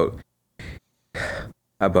says about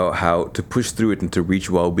how to push through it and to reach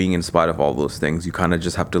well-being in spite of all those things, you kind of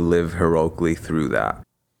just have to live heroically through that.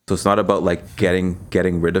 So it's not about like getting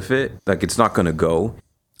rid of it. Like, it's not going to go.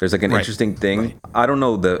 There's like an interesting thing. Right. I don't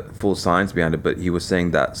know the full science behind it, but he was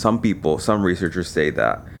saying that some researchers say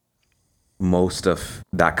that most of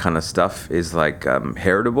that kind of stuff is like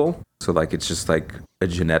heritable. So like it's just like a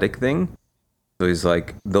genetic thing. So he's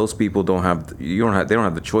like, those people they don't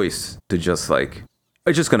have the choice to just like,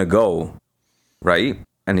 it's just gonna go, right?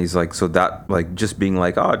 And he's like, so that like just being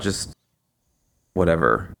like, oh, just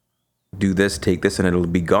whatever, do this, take this, and it'll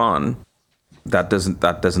be gone. that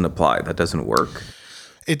doesn't apply. That doesn't work.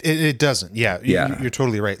 It doesn't. Yeah. Yeah. You're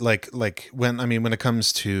totally right. Like when it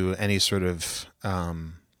comes to any sort of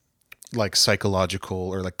like psychological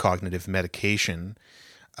or like cognitive medication,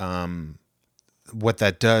 what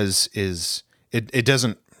that does is it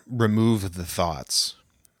doesn't remove the thoughts,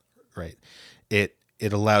 right? It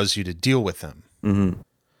allows you to deal with them. Mm-hmm.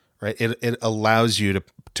 Right. It allows you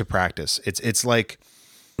to practice. It's like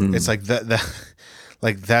it's like that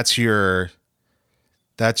like that's your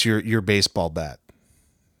baseball bat.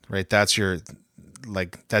 Right. That's your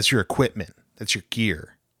equipment. That's your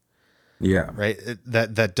gear. Yeah. Right.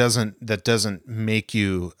 That doesn't make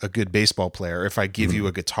you a good baseball player. If I give you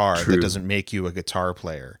a guitar, True. that doesn't make you a guitar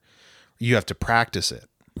player. You have to practice it.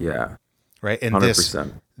 Yeah. Right. And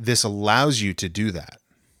 100%. this allows you to do that.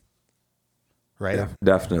 Right. Yeah,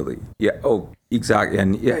 definitely. Yeah. Oh, exactly.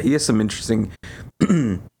 And yeah, he has some interesting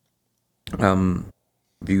views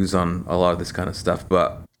on a lot of this kind of stuff.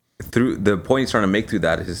 But through the point he's trying to make through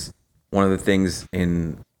that is one of the things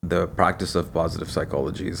in the practice of positive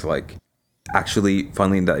psychology is like actually,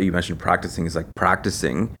 funnily that you mentioned practicing is like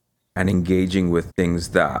practicing and engaging with things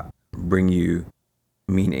that bring you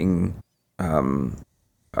meaning, and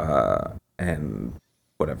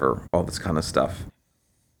whatever, all this kind of stuff.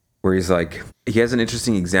 Where he's like, he has an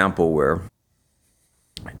interesting example where,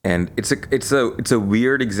 and it's a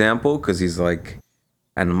weird example because he's like,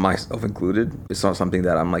 and myself included, it's not something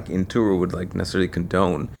that I'm like into or would like necessarily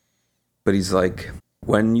condone. But he's like,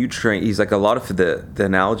 when you train, he's like, a lot of the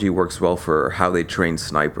analogy works well for how they train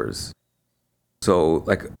snipers. So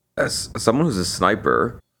like, as someone who's a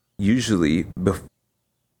sniper, usually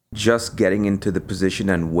just getting into the position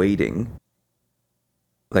and waiting,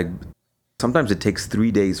 like sometimes it takes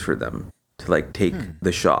 3 days for them to like take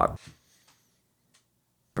the shot.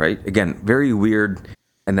 Right? Again, very weird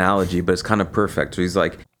analogy, but it's kind of perfect. So he's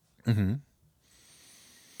like,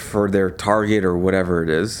 for their target or whatever it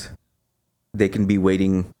is, they can be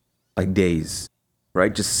waiting like days,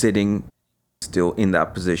 right? Just sitting still in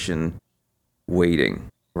that position, waiting,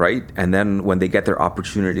 right? And then when they get their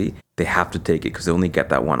opportunity, they have to take it because they only get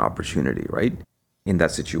that one opportunity, right? In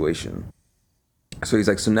that situation. So he's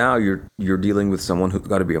like, so now you're dealing with someone who's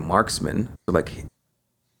got to be a marksman, so like,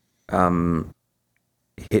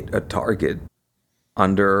 hit a target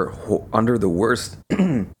under the worst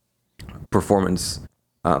performance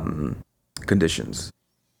conditions.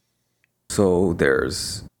 So they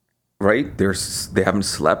haven't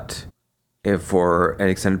slept for an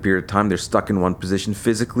extended period of time. They're stuck in one position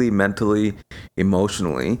physically, mentally,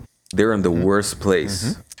 emotionally. They're in the worst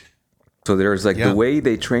place. So there's like the way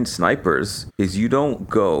they train snipers is you don't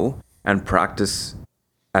go and practice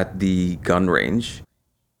at the gun range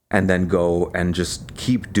and then go and just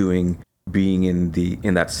keep being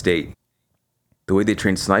in that state. The way they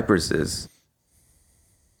train snipers is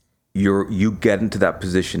you get into that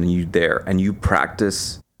position and you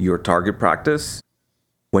practice your target practice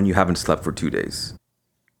when you haven't slept for 2 days.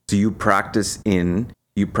 So you practice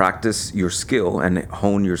your skill and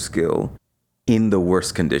hone your skill in the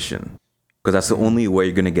worst condition. Because that's the only way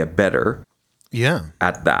you're going to get better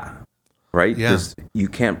at that, right? Yeah. You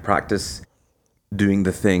can't practice doing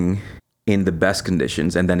the thing in the best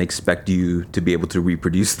conditions and then expect you to be able to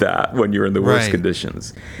reproduce that when you're in the worst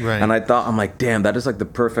conditions. Right. And I'm like, damn, that is like the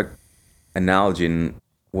perfect analogy. And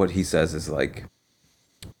what he says is like,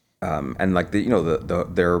 and like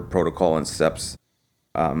their protocol and steps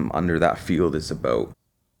under that field is about,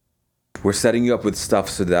 we're setting you up with stuff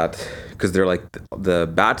so that, because they're like, the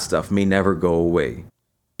bad stuff may never go away.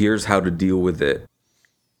 Here's how to deal with it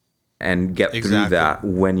and get through that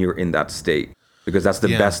when you're in that state. Because that's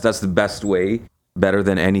the best way, better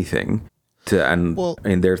than anything.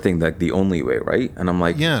 In their thing, like the only way, right? And I'm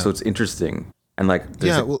like, so it's interesting. And like,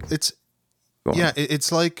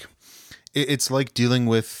 it's like dealing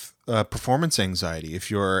with performance anxiety.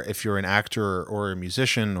 If you're an actor or a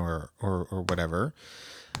musician or whatever,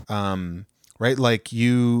 right? Like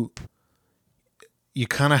you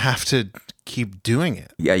kind of have to keep doing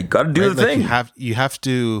it. Yeah, you got to do the thing. You have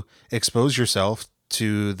to expose yourself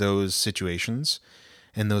to those situations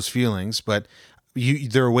and those feelings, but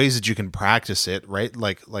there are ways that you can practice it, right?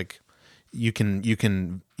 Like you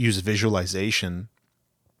can use visualization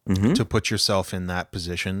to put yourself in that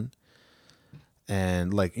position,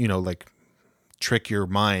 and like trick your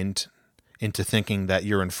mind into thinking that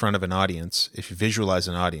you're in front of an audience. If you visualize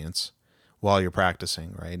an audience while you're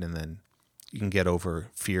practicing, right? And then you can get over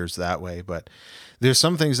fears that way. But there's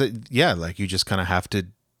some things that, like you just kind of have to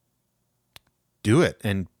do it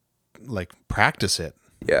and like practice it.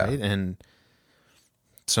 Yeah. Right? And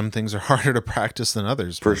some things are harder to practice than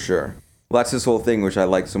others. For sure. Well, that's this whole thing, which I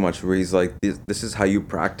like so much, where he's like, this is how you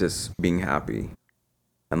practice being happy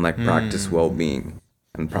and like practice well-being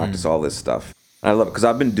and practice all this stuff. And I love it because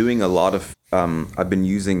I've been doing a lot of, I've been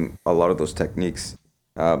using a lot of those techniques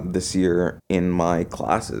this year in my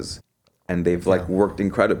classes, and they've like worked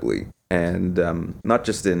incredibly. And not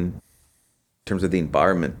just in terms of the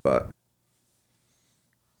environment, but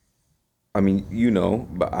I mean,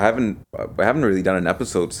 but I haven't really done an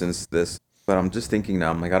episode since this. But I'm just thinking now,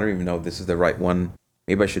 I'm like, I don't even know if this is the right one.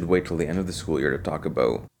 Maybe I should wait till the end of the school year to talk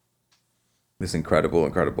about this incredible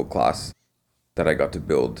class that I got to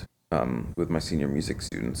build with my senior music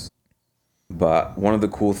students. But one of the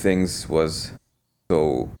cool things was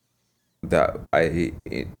that I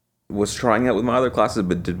was trying out with my other classes,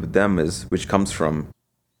 but did with them which comes from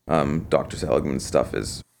Dr. Seligman's stuff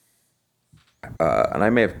is, and I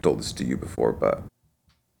may have told this to you before, but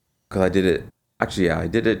because I did it. Actually, yeah, I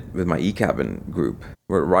did it with my eCabin group.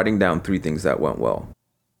 We're writing down 3 things that went well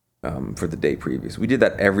for the day previous. We did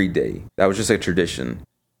that every day. That was just a tradition.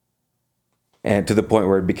 And to the point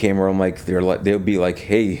where it became where I'm like, they'll be like,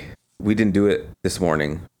 hey, we didn't do it this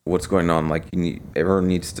morning. What's going on? Like, we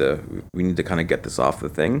need to kind of get this off the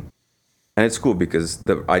thing. And it's cool because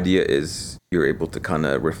the idea is you're able to kind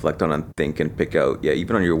of reflect on and think and pick out,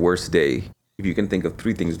 even on your worst day, if you can think of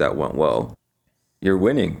 3 things that went well, you're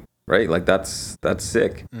winning. Right, like that's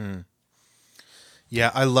sick.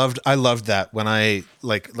 Yeah, I loved that when I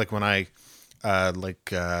when I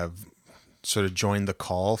sort of joined the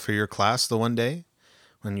call for your class the one day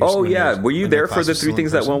when you. Oh yeah, were you there for the 3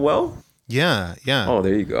 things that went well? Yeah. Oh,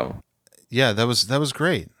 there you go. Yeah, that was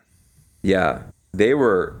great. Yeah, they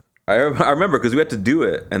were. I remember because we had to do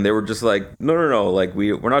it, and they were just like, no, like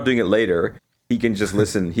we're not doing it later. He can just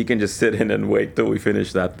listen. He can just sit in and wait till we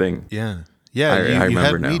finish that thing. Yeah. Yeah, I you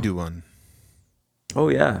remember had now. me do one. Oh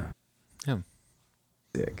yeah,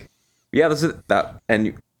 sick. Yeah, this is that,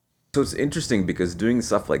 so it's interesting because doing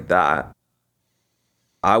stuff like that,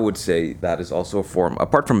 I would say that is also a form,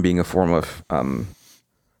 apart from being a form of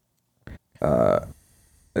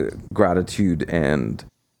gratitude and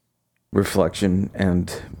reflection,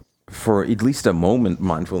 and for at least a moment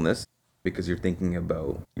mindfulness, because you're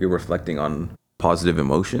reflecting on positive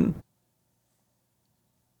emotion.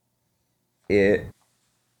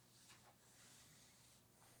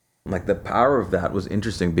 Like the power of that was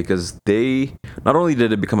interesting because they not only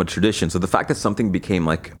did it become a tradition, so the fact that something became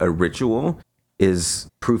like a ritual is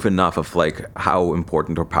proof enough of like how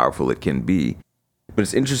important or powerful it can be. But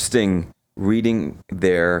it's interesting reading I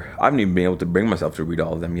haven't even been able to bring myself to read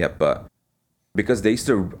all of them yet, but because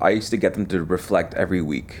I used to get them to reflect every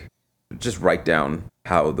week, just write down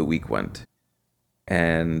how the week went,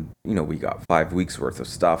 and we got 5 weeks worth of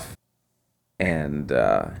stuff. And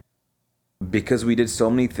because we did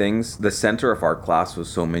so many things, the center of our class was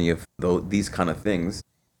so many of these kind of things,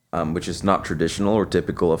 which is not traditional or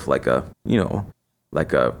typical of like a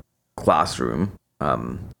classroom,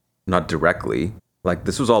 not directly. Like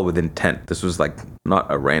this was all with intent. This was like not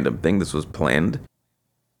a random thing. This was planned.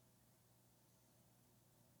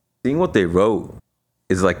 Seeing what they wrote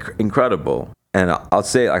is like incredible. And I'll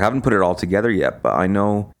say, like, I haven't put it all together yet, but I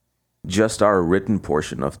know just our written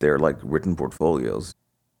portion of their like written portfolios,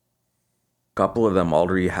 a couple of them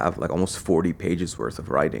already have like almost 40 pages worth of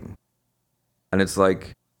writing. And it's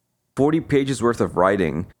like 40 pages worth of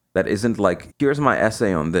writing that isn't like, here's my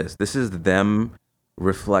essay on this. This is them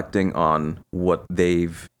reflecting on what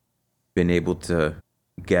they've been able to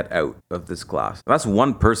get out of this class. That's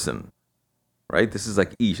one person, right? This is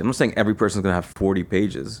like each. I'm not saying every person's going to have 40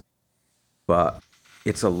 pages, but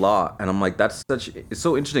it's a lot. And I'm like, it's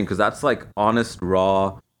so interesting because that's like honest,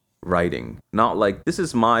 raw writing. Not like, this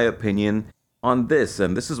is my opinion on this,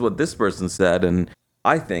 and this is what this person said, and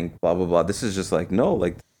I think blah, blah, blah. This is just like, no,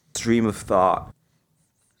 like stream of thought.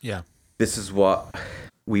 Yeah. This is what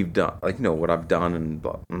we've done, like, what I've done and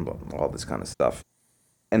blah, blah, blah, all this kind of stuff.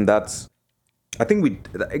 And I think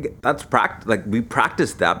we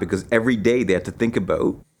practiced that because every day they had to think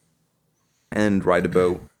about and write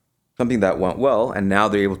about something that went well, and now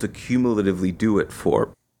they're able to cumulatively do it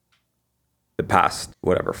for the past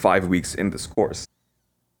 5 weeks in this course.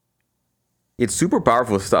 It's super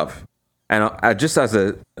powerful stuff. And just as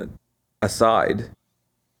a aside,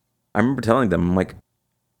 I remember telling them, I'm like,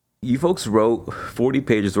 you folks wrote 40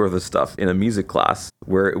 pages worth of stuff in a music class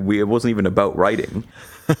where it wasn't even about writing.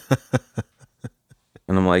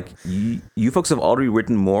 And I'm like, you folks have already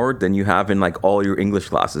written more than you have in like all your English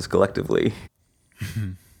classes collectively.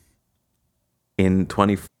 In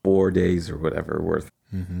 24 days or whatever worth.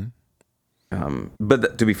 Mm-hmm.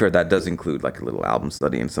 But to be fair, that does include like a little album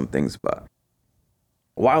study and some things, but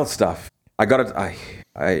wild stuff. I got it.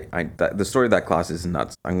 The story of that class is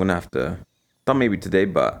nuts. I'm gonna have to, not maybe today,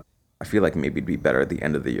 but I feel like maybe it'd be better at the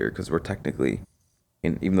end of the year because we're technically,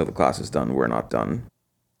 even though the class is done, we're not done.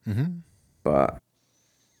 Mm-hmm. But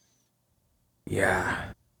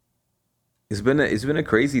yeah, it's been a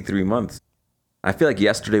crazy 3 months. I feel like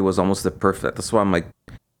yesterday was almost the perfect. That's why I'm like,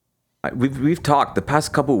 we've talked the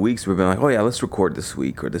past couple of weeks. We've been like, oh yeah, let's record this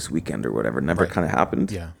week or this weekend or whatever. Never Right. kind of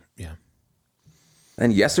happened. Yeah.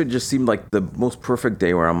 And yesterday just seemed like the most perfect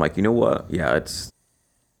day where I'm like, you know what? Yeah,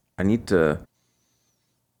 we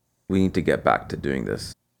need to get back to doing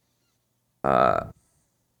this.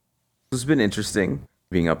 It's been interesting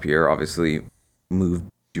being up here. Obviously, moved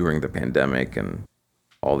during the pandemic and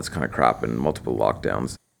all this kind of crap and multiple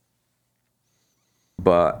lockdowns.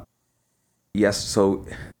 But yes, so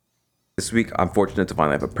this week I'm fortunate to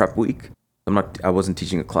finally have a prep week. I wasn't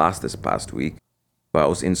teaching a class this past week, but I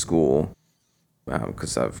was in school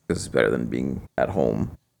because it's better than being at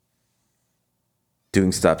home,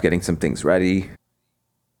 doing stuff, getting some things ready,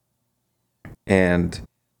 and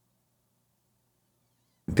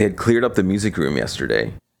they had cleared up the music room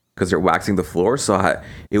yesterday because they're waxing the floor. So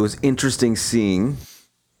it was interesting seeing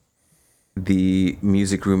the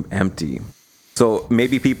music room empty. So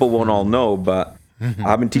maybe people won't all know, but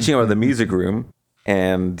I've been teaching out of the music room,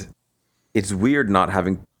 and it's weird not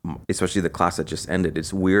having, especially the class that just ended,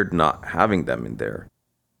 it's weird not having them in there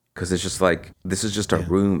because it's just like, this is just a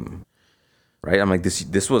room, right? I'm like,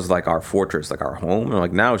 this was like our fortress, like our home. And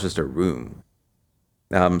like, now it's just a room.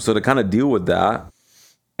 So to kind of deal with that,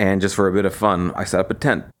 and just for a bit of fun, I set up a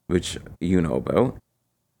tent, which you know about.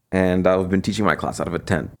 And I've been teaching my class out of a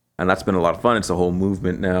tent. And that's been a lot of fun. It's a whole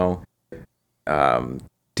movement now.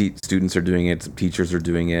 Students are doing it. Some teachers are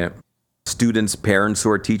doing it. Students' parents who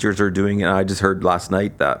are teachers are doing it. I just heard last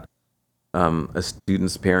night that a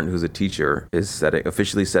student's parent who's a teacher is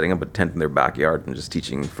officially setting up a tent in their backyard and just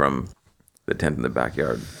teaching from the tent in the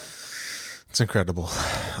backyard. It's incredible.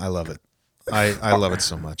 I love it. I love it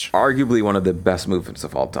so much. Arguably one of the best movements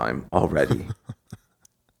of all time already.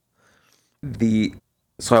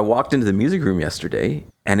 So I walked into the music room yesterday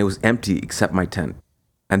and it was empty except my tent.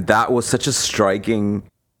 And that was such a striking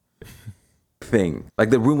thing.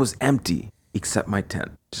 Like the room was empty except my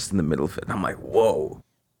tent, just in the middle of it. And I'm like, whoa,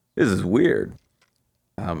 this is weird.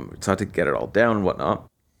 So I had to get it all down and whatnot.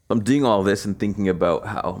 I'm doing all this and thinking about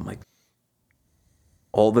how I'm like,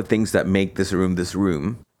 all the things that make this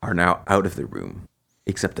room are now out of the room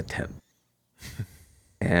except the tent.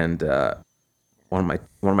 And one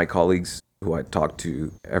of my colleagues who I talk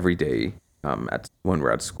to every day when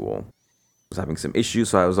we're at school was having some issues,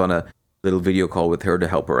 so I was on a little video call with her to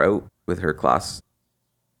help her out with her class.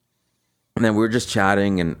 And then we were just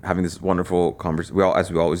chatting and having this wonderful conversation,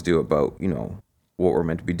 as we always do, about what we're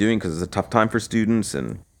meant to be doing, because it's a tough time for students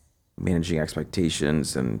and managing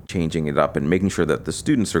expectations and changing it up and making sure that the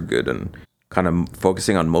students are good and kind of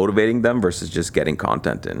focusing on motivating them versus just getting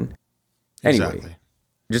content in. Anyway, Exactly.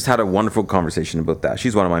 just had a wonderful conversation about that.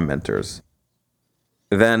 She's one of my mentors.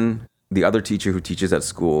 Then the other teacher who teaches at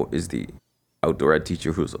school is the outdoor ed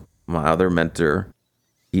teacher who's my other mentor.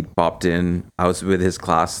 He popped in. I was with his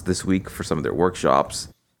class this week for some of their workshops.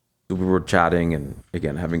 So we were chatting and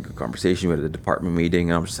again having a good conversation. We had a department meeting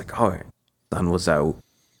and I'm just like, oh, sun was out.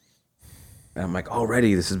 And I'm like,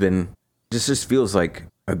 already this just feels like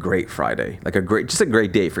a great Friday, like a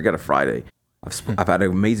great day. Forget a Friday. I've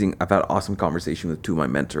had awesome conversation with two of my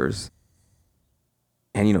mentors.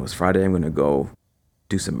 And it's Friday. I'm going to go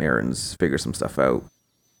do some errands, figure some stuff out.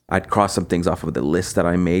 I'd cross some things off of the list that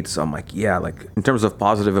I made. So I'm like, yeah, like in terms of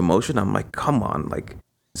positive emotion, I'm like, come on, like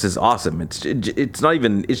this is awesome. It's not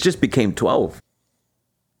even, it just became 12.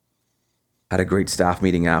 Had a great staff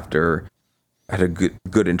meeting after. Had a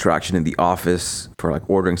good interaction in the office for like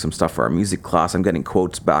ordering some stuff for our music class. I'm getting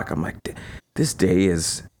quotes back. I'm like, this day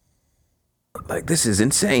is like, this is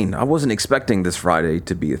insane. I wasn't expecting this Friday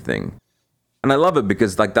to be a thing. And I love it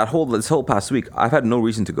because like this whole past week, I've had no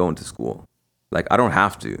reason to go into school. Like I don't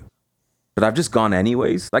have to, but I've just gone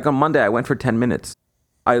anyways. Like on Monday, I went for 10 minutes.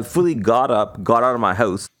 I fully got out of my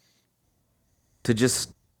house to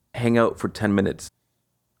just hang out for 10 minutes.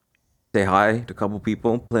 Say hi to a couple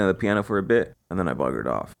people, play on the piano for a bit, and then I buggered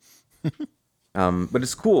off. But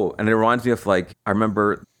it's cool. And it reminds me of like, I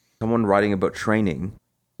remember someone writing about training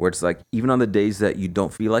where it's like, even on the days that you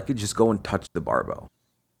don't feel like it, just go and touch the barbell.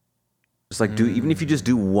 Just like even if you just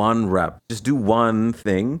do one rep, just do one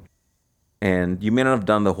thing. And you may not have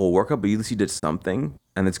done the whole workout, but at least you did something.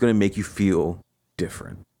 And it's going to make you feel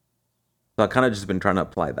different. So I kind of just been trying to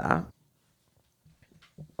apply that.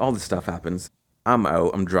 All this stuff happens. I'm out.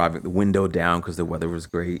 I'm driving the window down because the weather was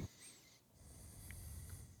great.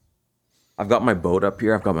 I've got my boat up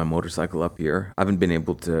here. I've got my motorcycle up here. I haven't been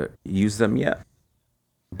able to use them yet.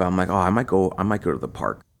 But I'm like, oh, I might go to the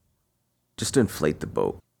park just to inflate the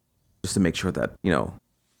boat, just to make sure that,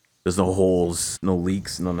 there's no holes, no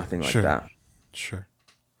leaks, no nothing like that. Sure.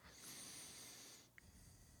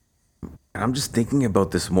 And I'm just thinking about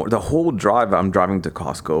this more. The whole drive, I'm driving to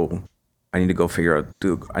Costco. I need to go figure out,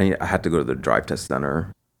 I had to go to the drive test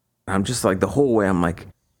center. And I'm just like, the whole way, I'm like,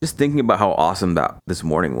 just thinking about how awesome that this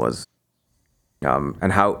morning was.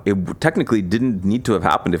 And how it technically didn't need to have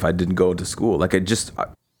happened if I didn't go to school. Like,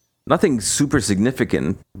 nothing super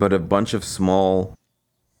significant, but a bunch of small,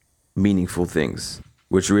 meaningful things,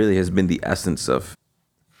 which really has been the essence of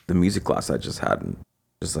the music class I just had. And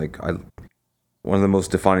just like, one of the most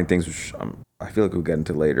defining things, which I feel like we'll get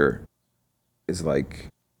into later, is like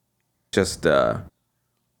just the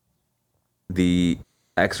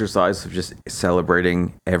exercise of just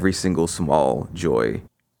celebrating every single small joy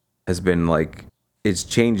has been like, it's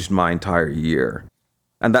changed my entire year.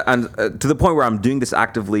 And to the point where I'm doing this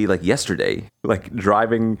actively, like yesterday, like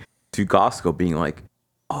driving to Costco, being like,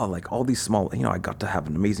 oh, like all these small, I got to have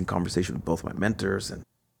an amazing conversation with both my mentors and,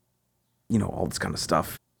 all this kind of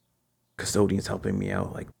stuff. Custodians helping me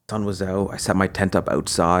out. Like, sun was out. I set my tent up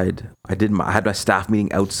outside. I had my staff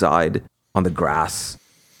meeting outside on the grass.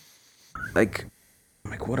 Like,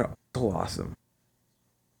 I'm like, so awesome.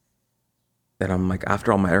 Then I'm like,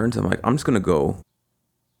 after all my errands, I'm like, I'm just gonna go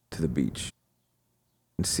to the beach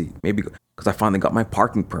and see, maybe, because I finally got my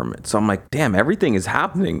parking permit. So I'm like, damn, everything is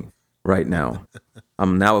happening right now.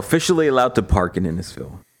 I'm now officially allowed to park in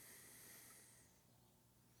Innisfil.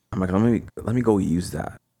 I'm like, let me go use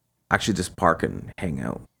that. Actually just park and hang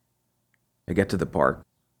out. I get to the park.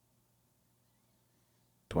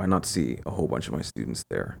 Do I not see a whole bunch of my students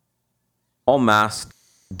there? All masked,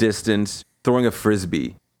 distance, throwing a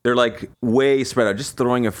frisbee. They're like way spread out, just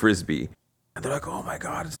throwing a frisbee. And they're like, oh my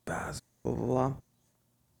God, it's Baz, blah, blah, blah.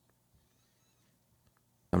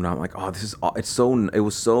 I'm not like, oh, it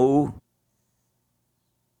was so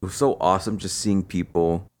awesome just seeing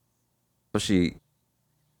people, especially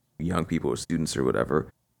young people or students or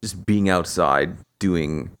whatever, just being outside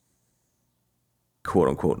doing quote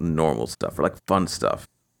unquote normal stuff or like fun stuff,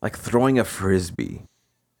 like throwing a frisbee.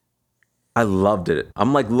 I loved it.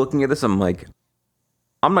 I'm like looking at this, I'm like,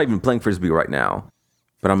 I'm not even playing frisbee right now,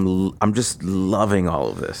 but I'm just loving all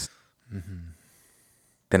of this. Mm-hmm.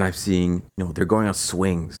 Then I'm seeing, they're going on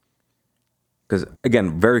swings. Because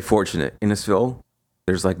again, very fortunate. Innisfil,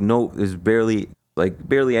 there's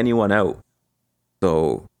barely anyone out.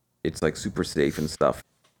 So it's like super safe and stuff.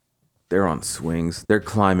 They're on swings. They're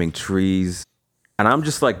climbing trees. And I'm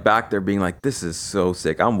just like back there being like, this is so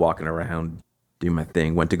sick. I'm walking around, doing my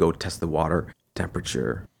thing. Went to go test the water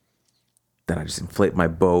temperature. Then I just inflate my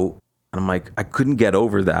boat. And I'm like, I couldn't get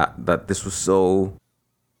over that this was so,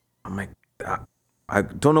 I'm like, I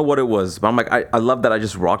don't know what it was, but I'm like, I love that I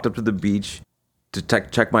just walked up to the beach to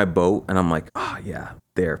check my boat. And I'm like, yeah,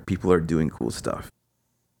 there, people are doing cool stuff.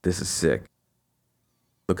 This is sick.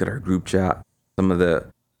 Look at our group chat. Some of the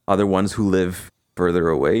other ones who live further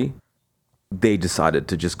away, they decided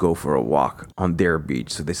to just go for a walk on their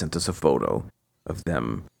beach. So they sent us a photo of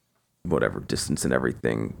them, whatever distance and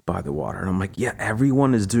everything, by the water. And I'm like, yeah,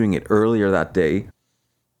 everyone is doing it. Earlier that day,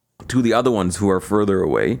 to the other ones who are further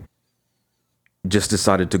away, just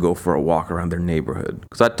decided to go for a walk around their neighborhood.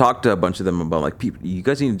 Because I talked to a bunch of them about like, people, you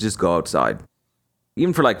guys need to just go outside.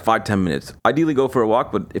 Even for like 5-10 minutes. Ideally go for a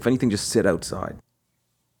walk, but if anything, just sit outside.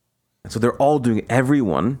 And so they're all doing,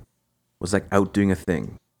 everyone was like out doing a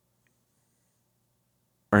thing.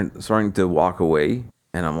 Starting to walk away.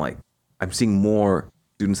 And I'm like, I'm seeing more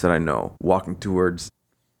students that I know walking towards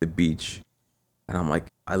the beach. And I'm like,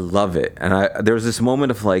 I love it. And there was this moment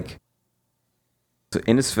of like, so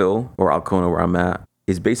Innisfil, or Alcona where I'm at,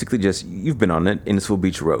 is basically just, you've been on it, Innisfil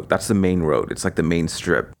Beach Road. That's the main road. It's like the main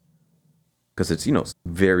strip. Because it's,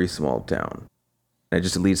 very small town. And it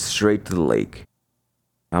just leads straight to the lake.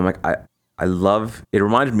 And I'm like, I love, it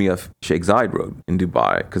reminded me of Sheikh Zayed Road in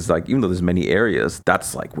Dubai. Because like, even though there's many areas,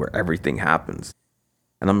 that's like where everything happens.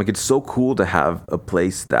 And I'm like, it's so cool to have a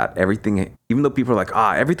place that everything, even though people are like,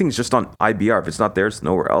 everything's just on IBR. If it's not there, it's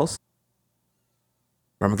nowhere else.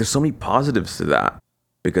 But I'm like, there's so many positives to that.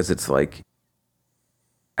 Because it's like,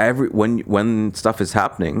 when stuff is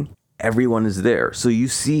happening, everyone is there. So you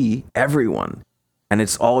see everyone. And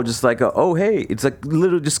it's all just like, oh, hey. It's like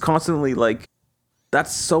literally just constantly like,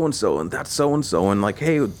 that's so-and-so and that's so-and-so. And like,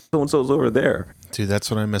 hey, so-and-so's over there. Dude,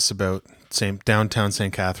 that's what I miss about downtown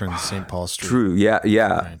St. Catharines, St. Paul Street. True.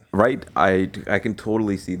 Yeah. Right. I can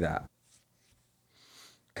totally see that.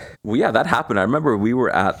 Well, yeah, that happened. I remember we were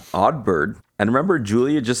at Oddbird, and remember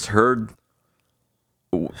Julia just heard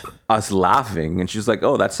us laughing, and she's like,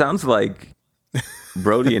 "Oh, that sounds like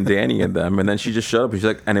Brody and Danny and them." And then she just shut up, and she's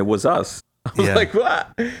like, "And it was us." I was Yeah. like,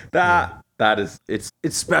 "What? That is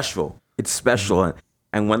it's special. It's special."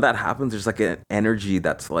 And when that happens, there's like an energy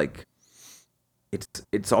that's like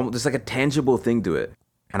it's almost there's like a tangible thing to it.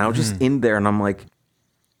 And I was just in there, and I'm like,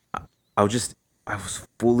 I was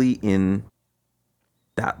fully in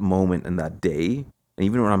that moment and that day. And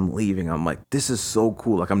even when I'm leaving, I'm like, this is so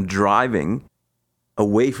cool. Like I'm driving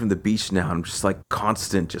away from the beach now. I'm just like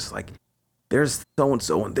constant, just like there's so and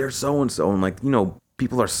so and there's so and so, and like, you know,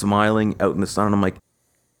 people are smiling out in the sun. And I'm like,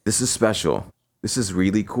 this is special. This is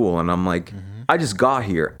really cool. And I'm like, I just got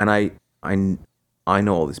here, and I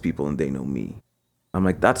know all these people, and they know me. I'm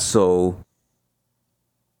like, that's so.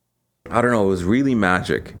 I don't know. It was really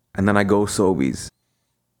magic. And then I go Sobeys,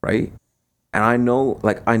 right? And I know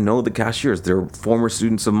the cashiers. They're former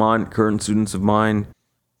students of mine, current students of mine.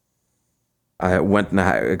 I went and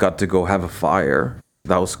I got to go have a fire.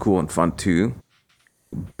 That was cool and fun too.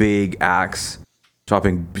 Big axe,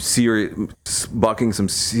 bucking some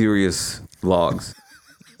serious logs.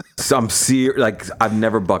 Like I've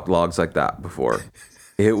never bucked logs like that before.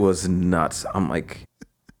 It was nuts. I'm like,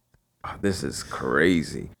 oh, this is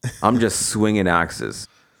crazy. I'm just swinging axes.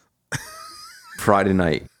 Friday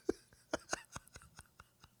night.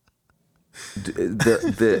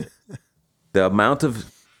 The amount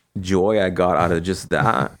of joy I got out of just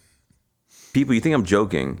that. People, you think I'm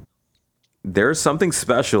joking? There's something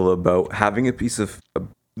special about having a piece of a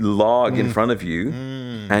log in front of you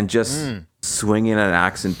and just swinging an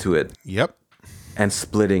axe into it. Yep. And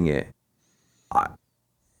splitting it.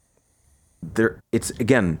 It's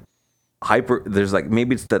again hyper. There's like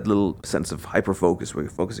maybe it's that little sense of hyper focus where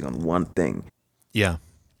you're focusing on one thing. Yeah.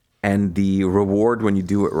 And the reward when you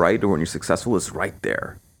do it right or when you're successful is right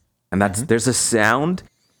there. And that's there's a sound,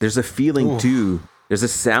 there's a feeling too. There's a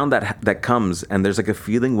sound that comes, and there's like a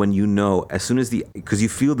feeling when you know as soon as because you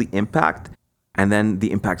feel the impact, and then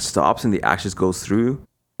the impact stops and the ashes goes through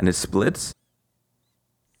and it splits.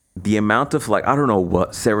 The amount of like, I don't know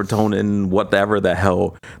what, serotonin, whatever the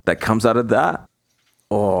hell that comes out of that.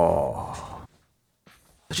 Oh,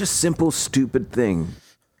 such a simple, stupid thing.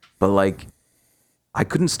 But like, I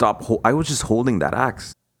couldn't stop. I was just holding that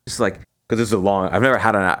axe. Just like, because it's I've never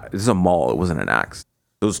had this is a maul. It wasn't an axe.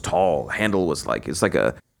 It was tall. Handle was like, it's like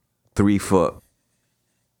a 3-foot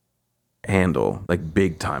handle, like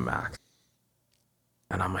big time axe.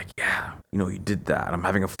 And I'm like, yeah, you know, you did that. I'm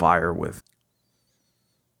having a fire with.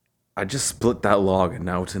 I just split that log, and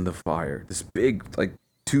now it's in the fire. This big, like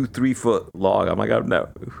 2-3 foot log. I'm like,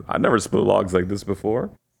 I've never split logs like this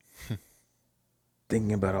before.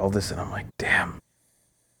 Thinking about all this, and I'm like, damn.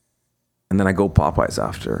 And then I go Popeyes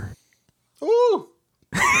after. Ooh.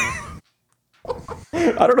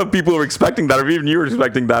 I don't know if people were expecting that, or even you were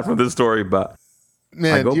expecting that from this story, but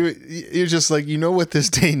man, you're just like, you know what this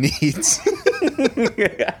day needs.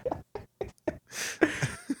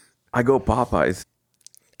 I go Popeyes,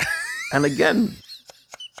 and again,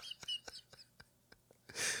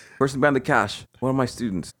 person behind the cash, one of my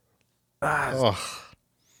students,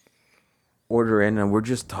 order in, and we're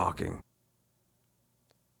just talking.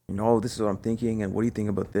 You know, this is what I'm thinking, and what do you think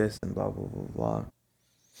about this, and blah blah blah blah.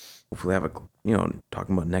 Hopefully, have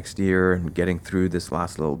talking about next year and getting through this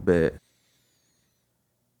last little bit.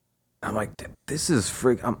 I'm like, this is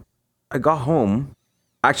I got home.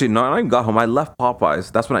 Actually, no, I didn't got home. I left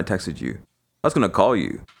Popeyes. That's when I texted you. I was gonna call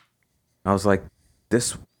you. I was like,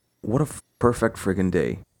 what a perfect friggin'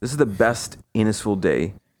 day. This is the best Innisful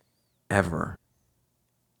day ever.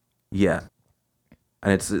 Yeah.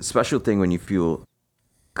 And it's a special thing when you feel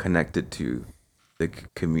connected to the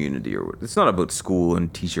community, or it's not about school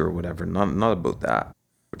and teacher or whatever. Not about that.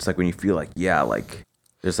 It's like when you feel like, yeah, like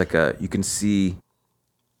there's like you can see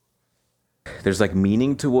there's like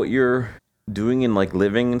meaning to what you're doing and like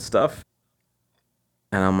living and stuff.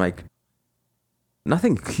 And I'm like,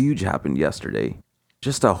 nothing huge happened yesterday.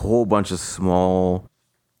 Just a whole bunch of small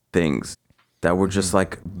things that were just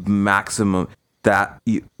like maximum that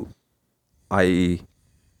I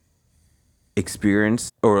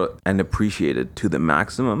experienced and appreciated to the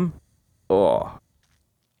maximum. Oh,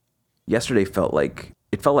 yesterday felt like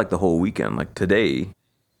the whole weekend. Like today,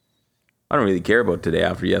 I don't really care about today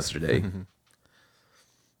after yesterday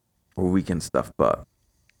or weekend stuff, but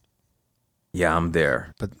yeah, I'm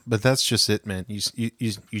there. But that's just it, man.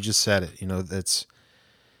 You just said it. You know, it's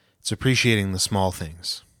appreciating the small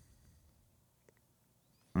things.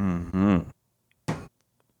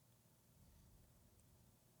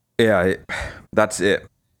 Yeah, that's it.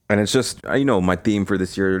 And it's just, my theme for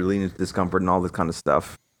this year, lean into discomfort and all this kind of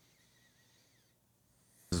stuff.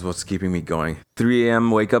 This is what's keeping me going. 3 a.m.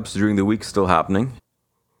 wake ups during the week still happening.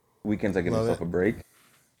 Weekends I give Love myself it. a break.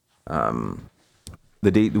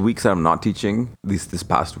 The weeks that I'm not teaching, at least this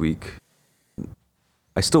past week,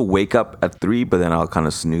 I still wake up at 3, but then I'll kind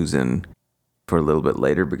of snooze in for a little bit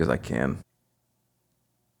later because I can.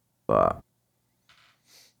 But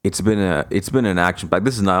it's been an action pack.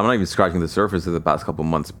 I'm not even scratching the surface of the past couple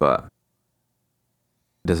months, but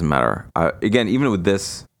it doesn't matter. Again, even with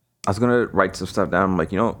this, I was gonna write some stuff down. I'm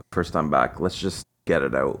like, first time back, let's just get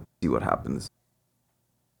it out, see what happens.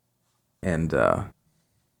 And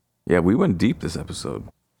yeah, we went deep this episode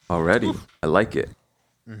already. I like it.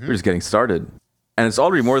 We're just getting started, and it's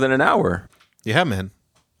already more than an hour. Yeah, man.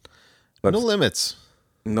 But No limits.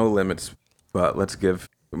 no limits. But let's give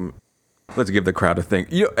the crowd a thing.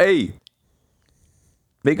 Hey,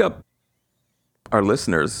 big up our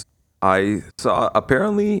listeners. I saw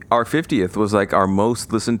apparently our 50th was like our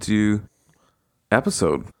most listened to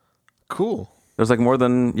episode. Cool. There's like more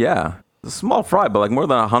than a small fry, but like more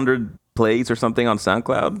than 100 plays or something on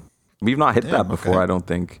SoundCloud. We've not hit that before, okay. I don't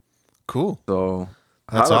think. Cool. So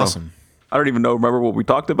That's I don't know. awesome. I don't even remember what we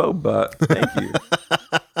talked about, but thank you.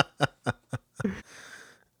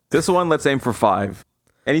 This one, let's aim for 5.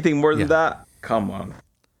 Anything more than that, come on.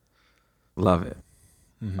 Love it.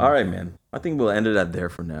 All right, man. I think we'll end it at there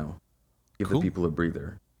for now. Give the people a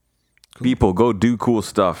breather. Cool. People, go do cool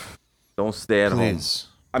stuff. Don't stay at home. Please.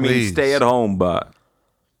 I mean, stay at home, but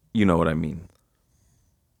you know what I mean.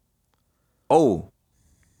 Oh,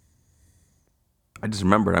 I just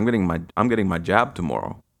remembered. I'm getting my jab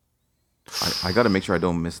tomorrow. I got to make sure I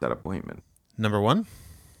don't miss that appointment. Number 1?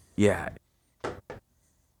 Yeah.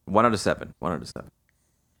 1 out of 7. 1 out of 7.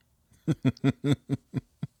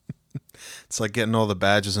 It's like getting all the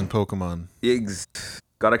badges in Pokemon.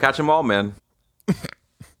 Gotta catch them all, man.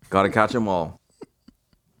 Gotta catch them all.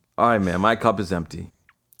 All right, man. My cup is empty.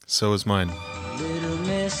 So is mine.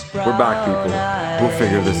 We're back, people. We'll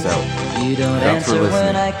figure this out. You don't Thanks for answer when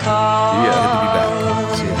listening. I call. Good to be back.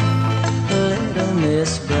 See ya. Little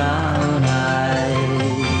Miss Brown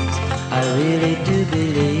Eyes, I really do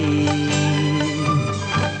believe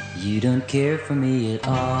you don't care for me at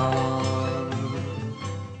all.